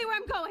exactly where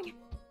I'm going!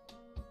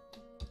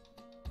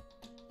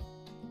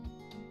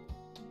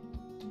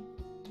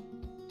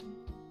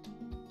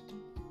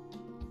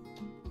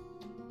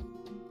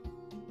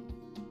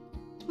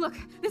 Look,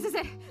 this is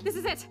it! This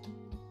is it!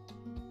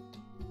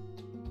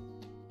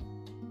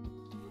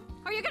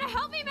 Are you gonna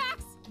help me,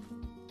 Max?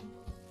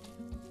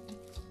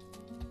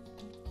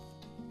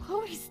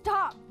 Chloe,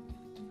 stop!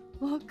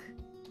 Look.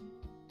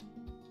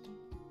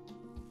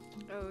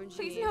 Oh, jeez.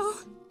 Please, no.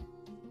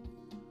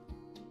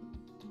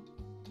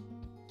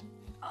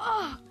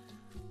 Oh,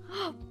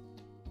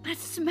 that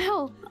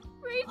smell!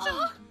 Rachel!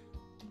 Oh,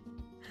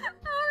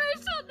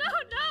 Rachel, no,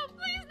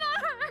 please not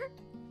her!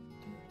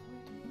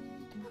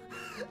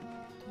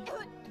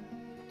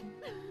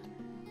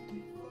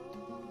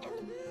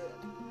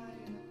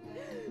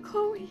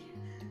 Chloe.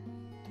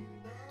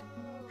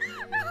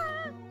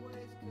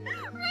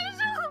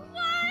 Rachel,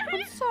 why?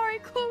 I'm sorry,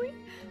 Chloe.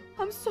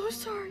 I'm so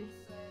sorry.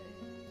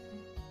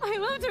 I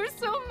loved her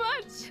so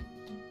much.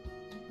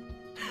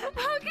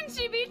 How can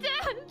she be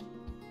dead?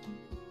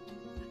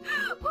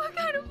 What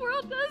kind of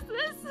world does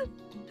this? Who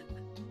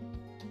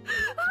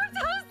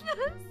does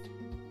this?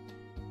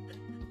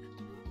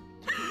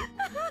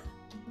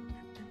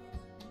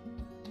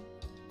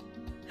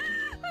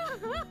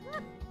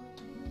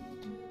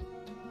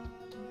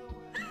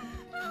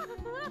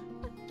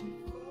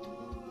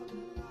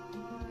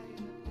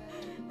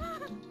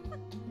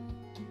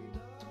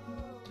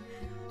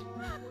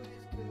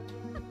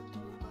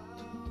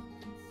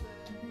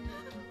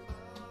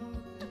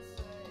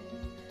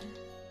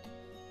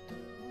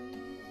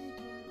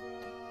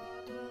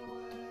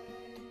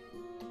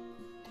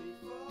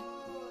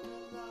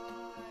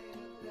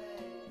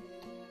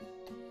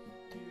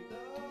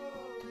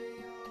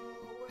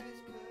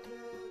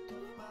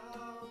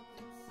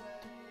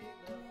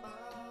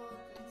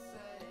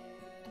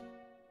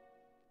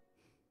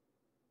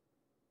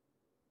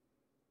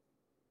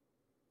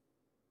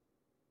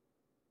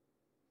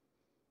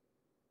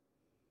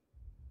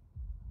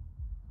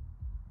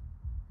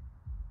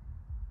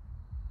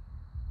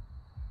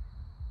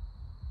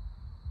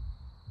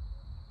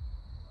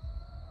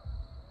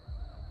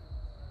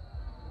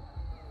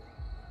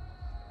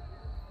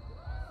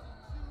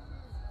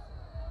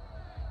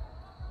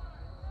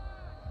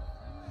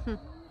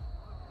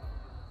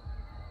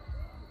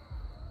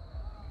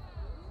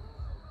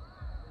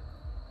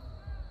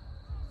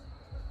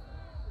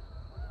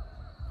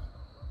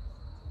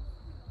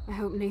 I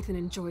hope Nathan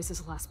enjoys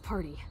his last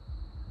party.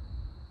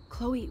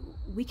 Chloe,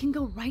 we can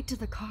go right to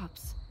the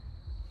cops.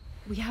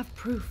 We have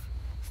proof.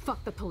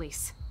 Fuck the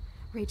police.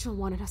 Rachel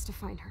wanted us to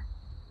find her.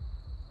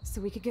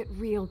 So we could get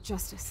real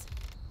justice.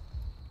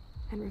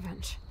 And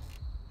revenge.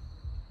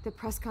 The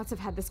Prescotts have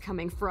had this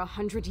coming for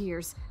 100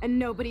 years, and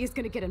nobody is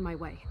gonna get in my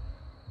way.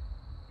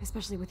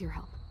 Especially with your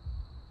help.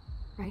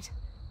 Right?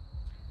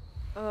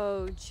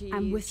 Oh, jeez.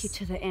 I'm with you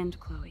to the end,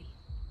 Chloe.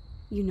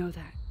 You know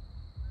that.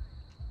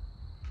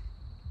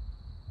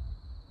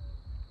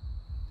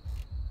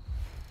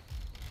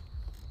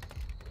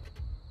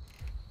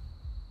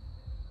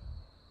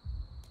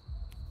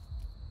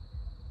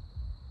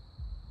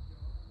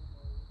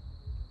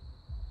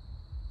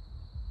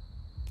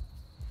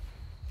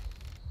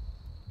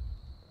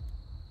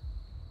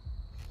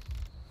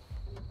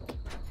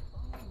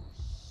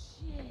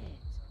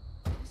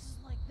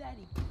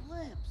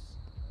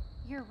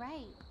 You're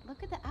right.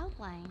 Look at the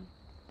outline.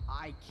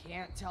 I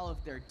can't tell if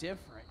they're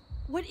different.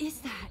 What is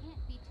that?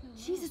 Can't be too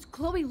Jesus,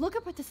 Chloe, look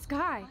up at the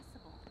sky.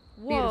 possible.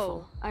 Whoa.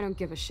 Beautiful. I don't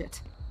give a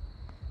shit.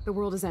 The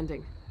world is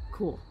ending.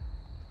 Cool.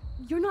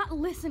 You're not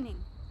listening.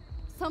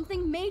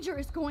 Something major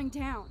is going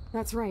down.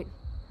 That's right.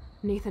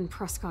 Nathan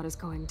Prescott is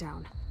going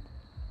down.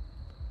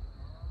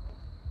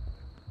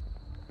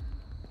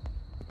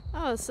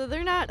 Oh, so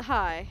they're not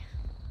high.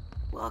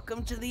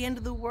 Welcome to the end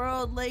of the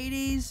world,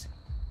 ladies.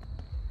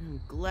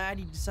 I'm glad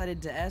you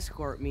decided to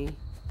escort me.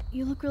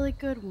 You look really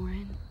good,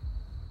 Warren.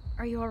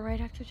 Are you alright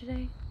after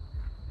today?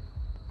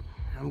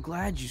 I'm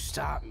glad you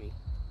stopped me.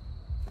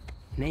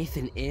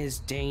 Nathan is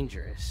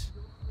dangerous.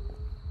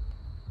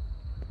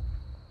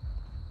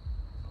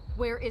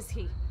 Where is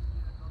he?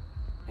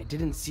 I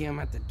didn't see him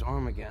at the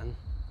dorm again.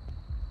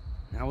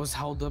 I was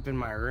holed up in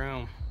my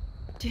room.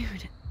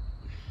 Dude,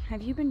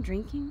 have you been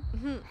drinking?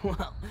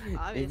 Well, if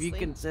Obviously. you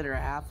consider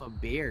half a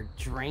beer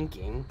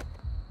drinking.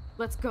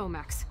 Let's go,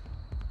 Max.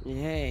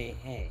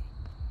 Hey.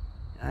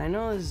 I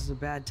know this is a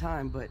bad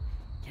time, but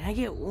can I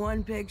get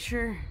one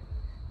picture?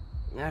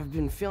 I've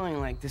been feeling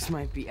like this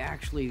might be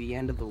actually the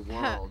end of the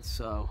world,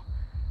 so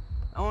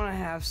I want to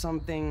have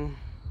something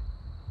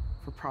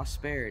for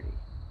prosperity.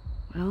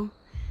 Well,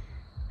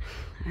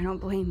 I don't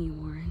blame you,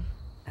 Warren.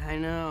 I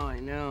know,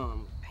 I'm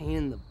a pain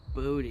in the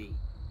booty.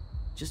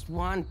 Just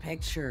one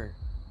picture.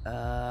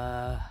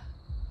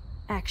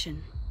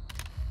 Action.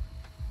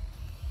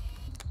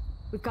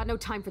 We've got no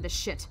time for this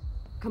shit.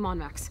 Come on,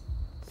 Max.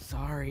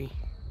 Sorry.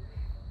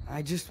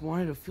 I just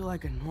wanted to feel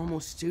like a normal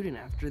student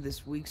after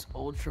this week's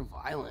ultra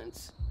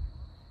violence.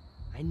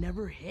 I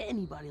never hit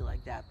anybody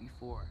like that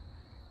before.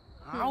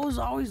 I was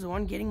always the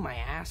one getting my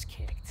ass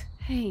kicked.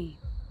 Hey,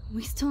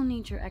 we still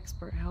need your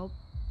expert help.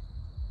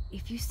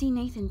 If you see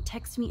Nathan,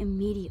 text me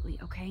immediately,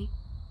 okay?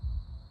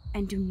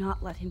 And do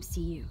not let him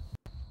see you.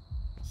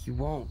 He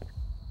won't.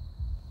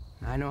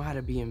 I know how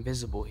to be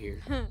invisible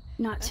here.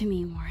 Not to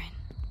me, Warren.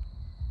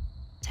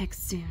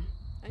 Text soon.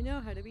 I know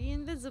how to be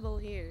invisible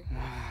here.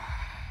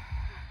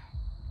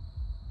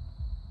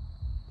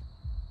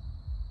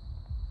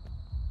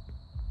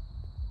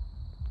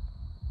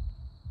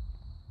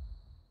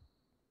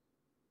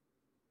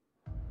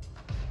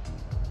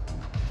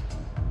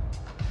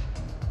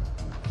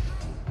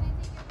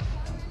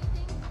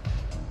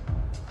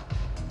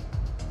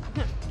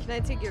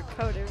 Can I take your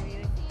coat or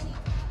anything?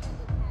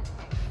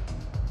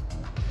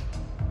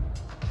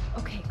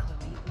 Okay,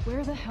 Chloe,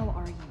 where the hell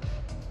are you?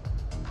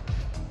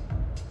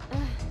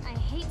 I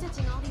hate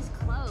touching all these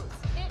clothes.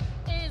 It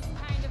is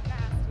kind of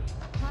nasty.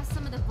 Plus,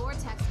 some of the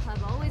Vortex Club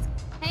always.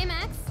 Hey,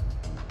 Max.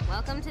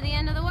 Welcome to the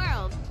end of the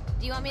world.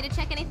 Do you want me to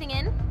check anything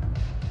in?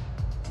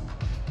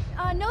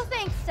 No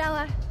thanks,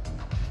 Stella.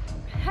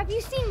 Have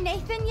you seen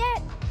Nathan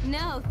yet?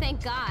 No,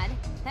 thank God.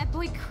 That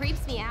boy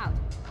creeps me out.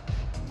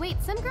 Wait,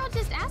 some girl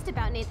just asked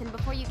about Nathan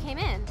before you came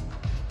in.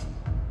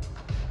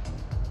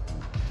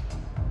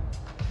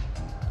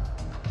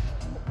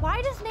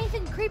 Why does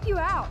Nathan creep you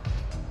out?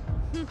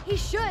 He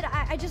should.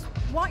 I just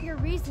want your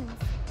reasons.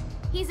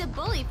 He's a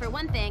bully for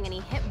one thing, and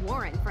he hit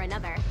Warren for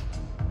another.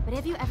 But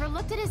have you ever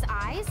looked at his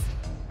eyes?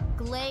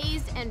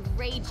 Glazed and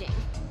raging.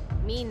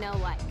 Me no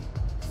like.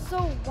 So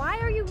why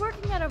are you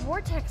working at a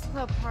Vortex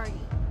Club party?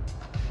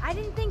 I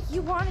didn't think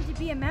you wanted to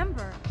be a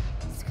member.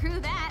 Screw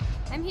that.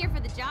 I'm here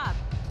for the job.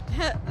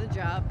 The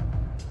job.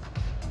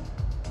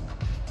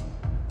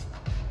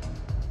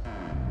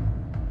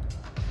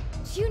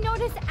 Do you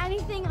notice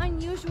anything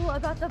unusual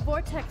about the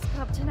Vortex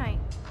Club tonight?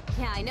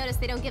 Yeah, I noticed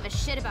they don't give a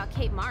shit about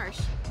Kate Marsh.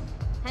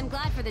 I'm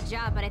glad for the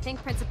job, but I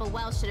think Principal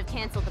Wells should have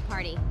canceled the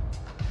party.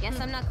 Guess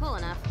I'm not cool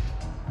enough.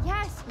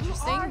 Yes, you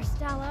are,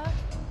 Stella.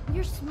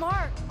 You're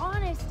smart,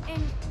 honest,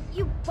 and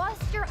you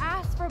bust your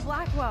ass for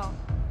Blackwell.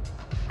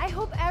 I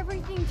hope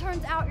everything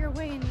turns out your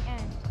way in the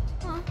end.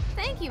 Oh,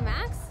 thank you,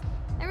 Max.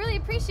 I really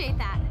appreciate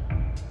that.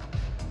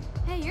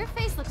 Hey, your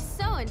face looks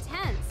so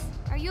intense.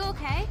 Are you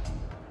okay?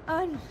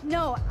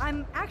 No,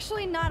 I'm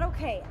actually not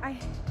okay.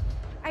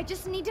 I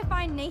just need to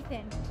find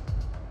Nathan.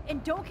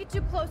 And don't get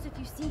too close if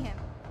you see him.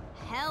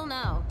 Hell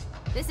no.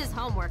 This is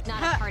homework,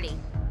 not a party.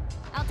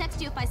 I'll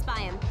text you if I spy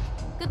him.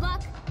 Good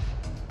luck.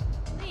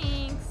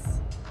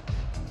 Thanks.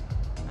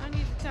 I don't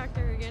need to talk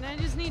to her again. I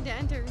just need to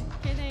enter.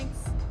 Okay, thanks.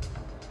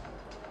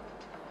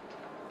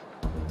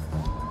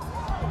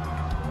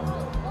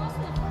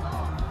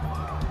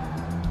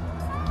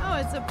 Oh,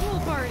 it's a pool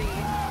party.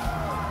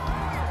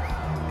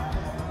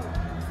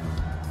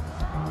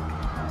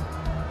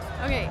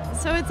 Okay,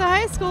 so it's a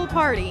high school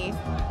party.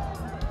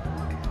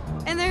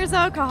 And there's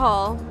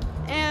alcohol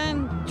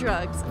and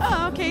drugs.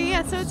 Oh, okay,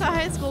 yeah, so it's a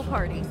high school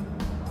party.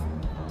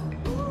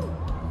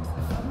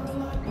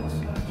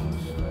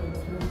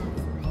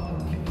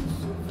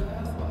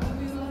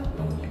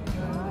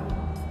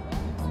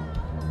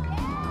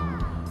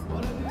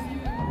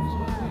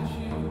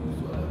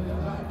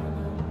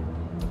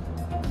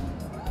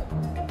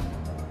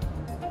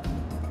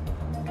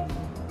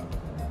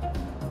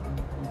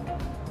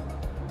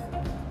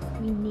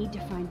 We need to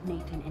find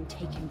Nathan and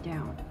take him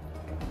down.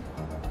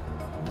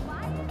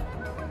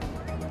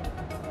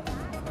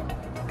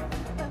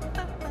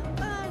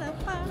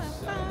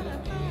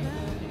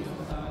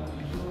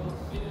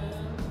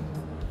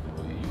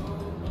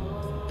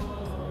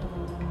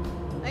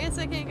 I guess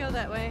I can't go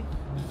that way.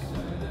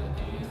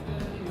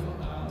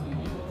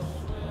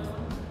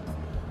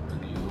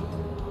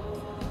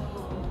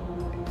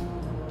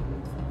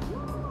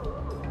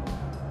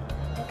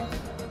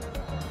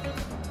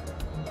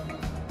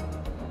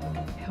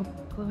 I hope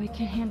Chloe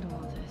can handle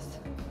all this.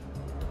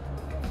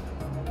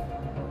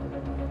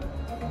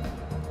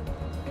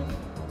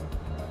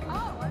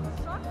 Oh, I'm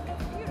shocked to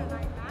see you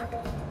tonight, Max.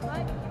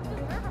 But you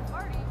deserve a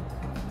party.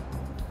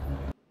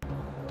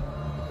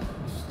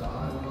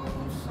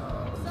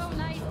 So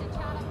nice to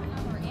chat up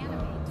another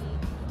anime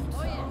geek.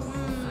 Oh yes.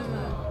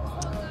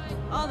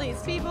 All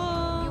these people.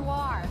 You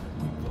are.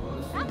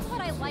 That's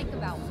what I like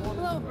about Wolf.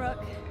 Hello,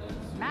 Brooke.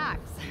 Max,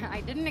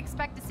 I didn't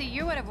expect to see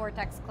you at a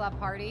Vortex Club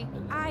party.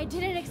 I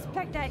didn't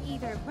expect that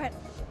either, but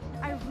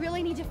I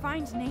really need to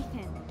find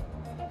Nathan.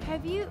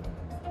 Have you...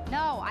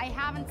 No, I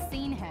haven't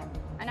seen him.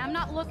 And I'm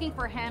not looking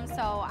for him,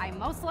 so I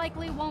most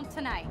likely won't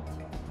tonight.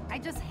 I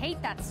just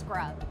hate that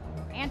scrub.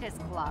 And his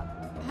club.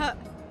 Huh.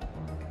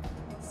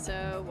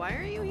 So, why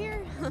are you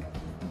here?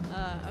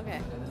 Okay.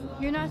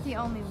 You're not the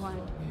only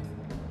one.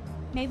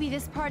 Maybe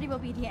this party will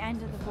be the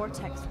end of the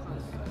Vortex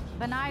Club.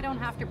 Then I don't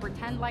have to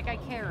pretend like I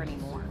care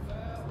anymore.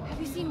 Have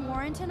you seen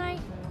Warren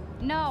tonight?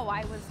 No,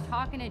 I was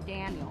talking to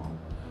Daniel.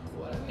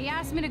 He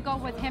asked me to go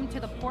with him to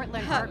the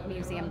Portland Art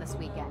Museum this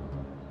weekend.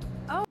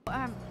 Oh,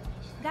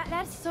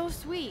 that's so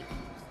sweet.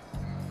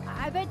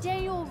 I bet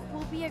Daniel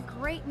will be a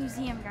great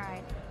museum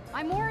guide.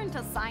 I'm more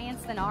into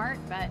science than art,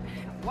 but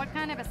what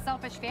kind of a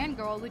selfish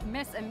fangirl would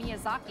miss a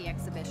Miyazaki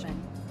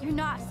exhibition? You're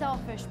not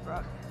selfish,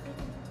 Brooke.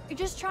 You're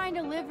just trying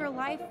to live your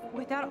life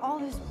without all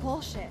this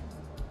bullshit.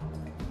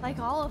 Like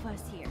all of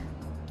us here.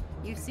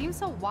 You seem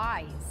so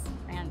wise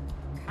and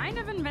kind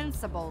of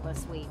invincible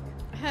this week.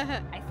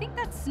 I think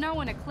that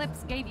snow and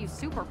eclipse gave you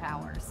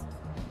superpowers.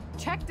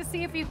 Check to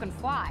see if you can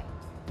fly.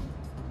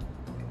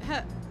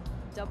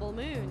 Double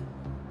moon.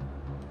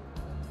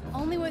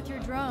 Only with your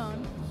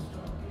drone.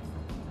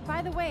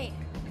 By the way,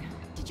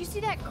 did you see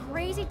that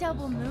crazy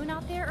double moon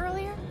out there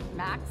earlier?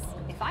 Max,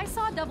 if I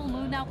saw a double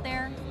moon out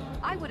there,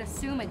 I would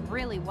assume it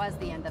really was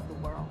the end of the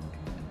world.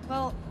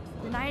 Well,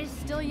 the night is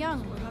still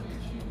young, Brooke.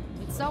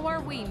 And so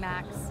are we,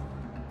 Max.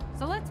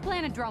 So let's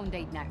plan a drone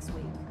date next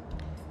week.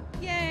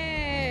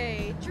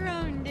 Yay!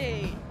 Drone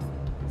date.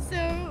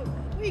 So,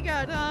 we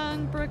got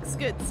on Brooke's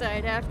good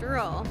side after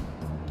all.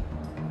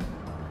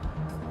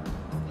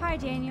 Hi,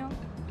 Daniel.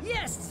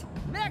 Yes!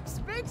 Max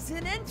makes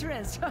an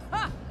entrance!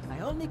 I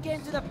only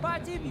came to the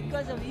party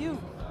because of you.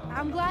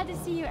 I'm glad to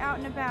see you out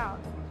and about.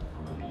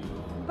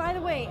 By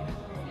the way,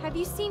 have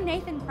you seen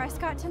Nathan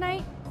Prescott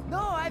tonight? No,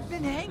 I've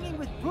been hanging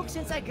with Brooke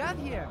since I got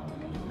here.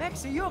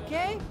 Max, are you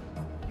okay?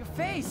 Your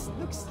face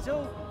looks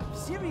so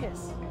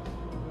serious.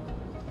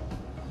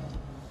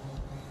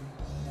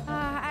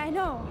 I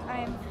know.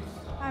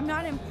 I'm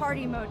not in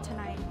party mode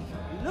tonight.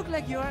 You look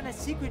like you're on a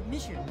secret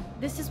mission.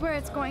 This is where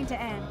it's going to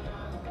end.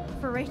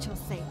 For Rachel's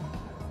sake.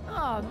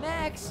 Oh,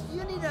 Max,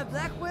 you need a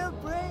Blackwell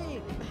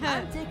break.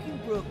 I'm taking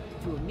Brooke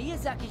to a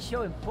Miyazaki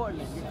show in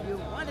Portland. If you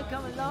want to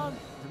come along,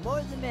 the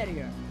more the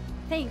merrier.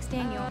 Thanks,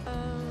 Daniel.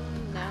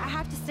 No. I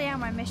have to stay on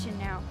my mission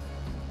now.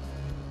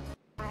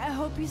 I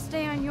hope you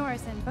stay on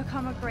yours and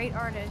become a great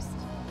artist.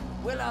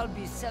 Well, I'll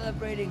be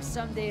celebrating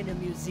someday in a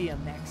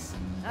museum, Max.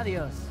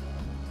 Adios.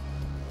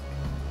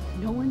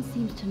 No one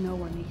seems to know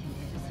where Nathan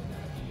is.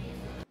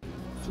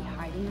 Is he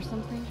hiding or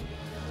something?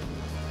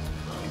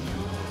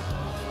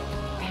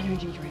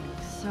 Energy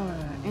drinks,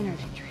 soda,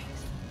 energy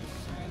drinks.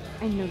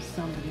 I know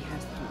somebody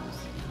has those.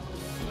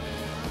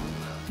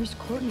 There's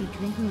Courtney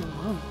drinking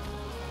alone,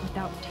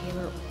 without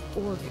Taylor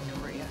or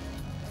Victoria.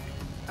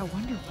 I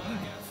wonder why.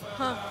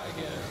 Huh.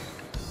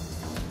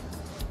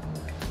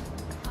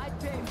 I'd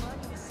pay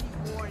money to see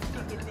Warren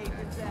kicking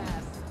Nathan's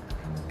ass.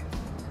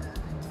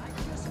 I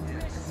just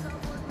wish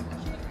someone would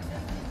kick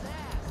Nathan's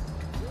ass.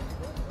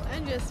 I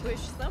just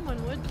wish someone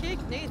would kick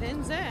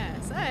Nathan's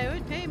ass. I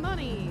would pay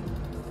money.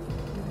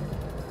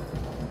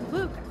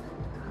 Luke,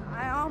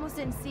 I almost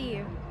didn't see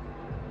you.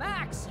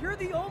 Max, you're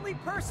the only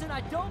person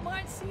I don't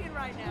mind seeing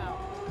right now.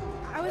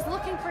 I was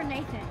looking for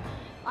Nathan.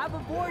 I've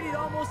avoided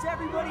almost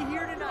everybody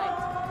here tonight.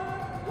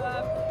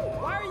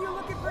 Why are you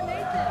looking for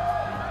Nathan?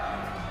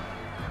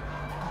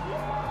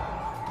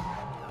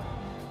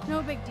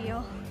 No big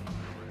deal.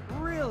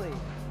 Really?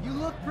 You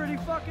look pretty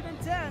fucking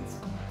intense.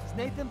 Is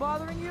Nathan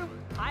bothering you?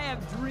 I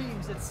have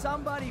dreams that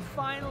somebody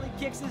finally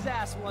kicks his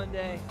ass one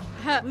day.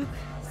 Luke,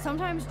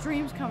 sometimes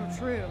dreams come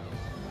true.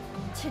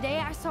 Today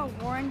I saw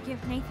Warren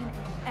give Nathan an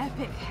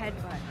epic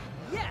headbutt.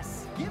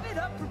 Yes! Give it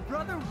up for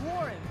Brother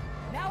Warren!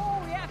 Now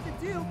all we have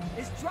to do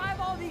is drive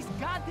all these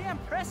goddamn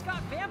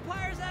Prescott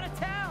vampires out of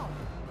town!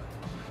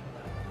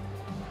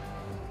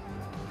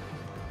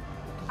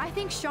 I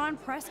think Sean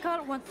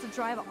Prescott wants to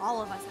drive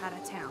all of us out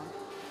of town.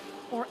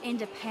 Or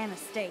into Pan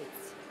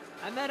Estates.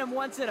 I met him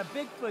once at a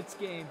Bigfoot's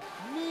game.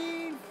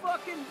 Mean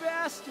fucking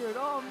bastard!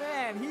 Oh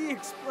man, he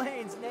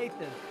explains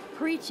Nathan.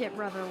 Preach it,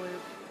 Brother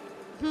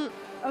Luke.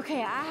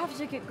 Okay, I have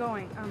to get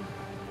going.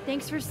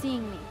 Thanks for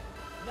seeing me.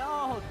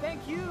 No,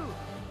 thank you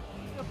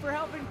for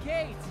helping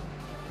Kate.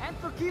 And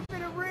for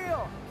keeping it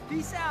real.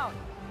 Peace out.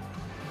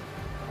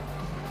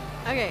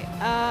 Okay,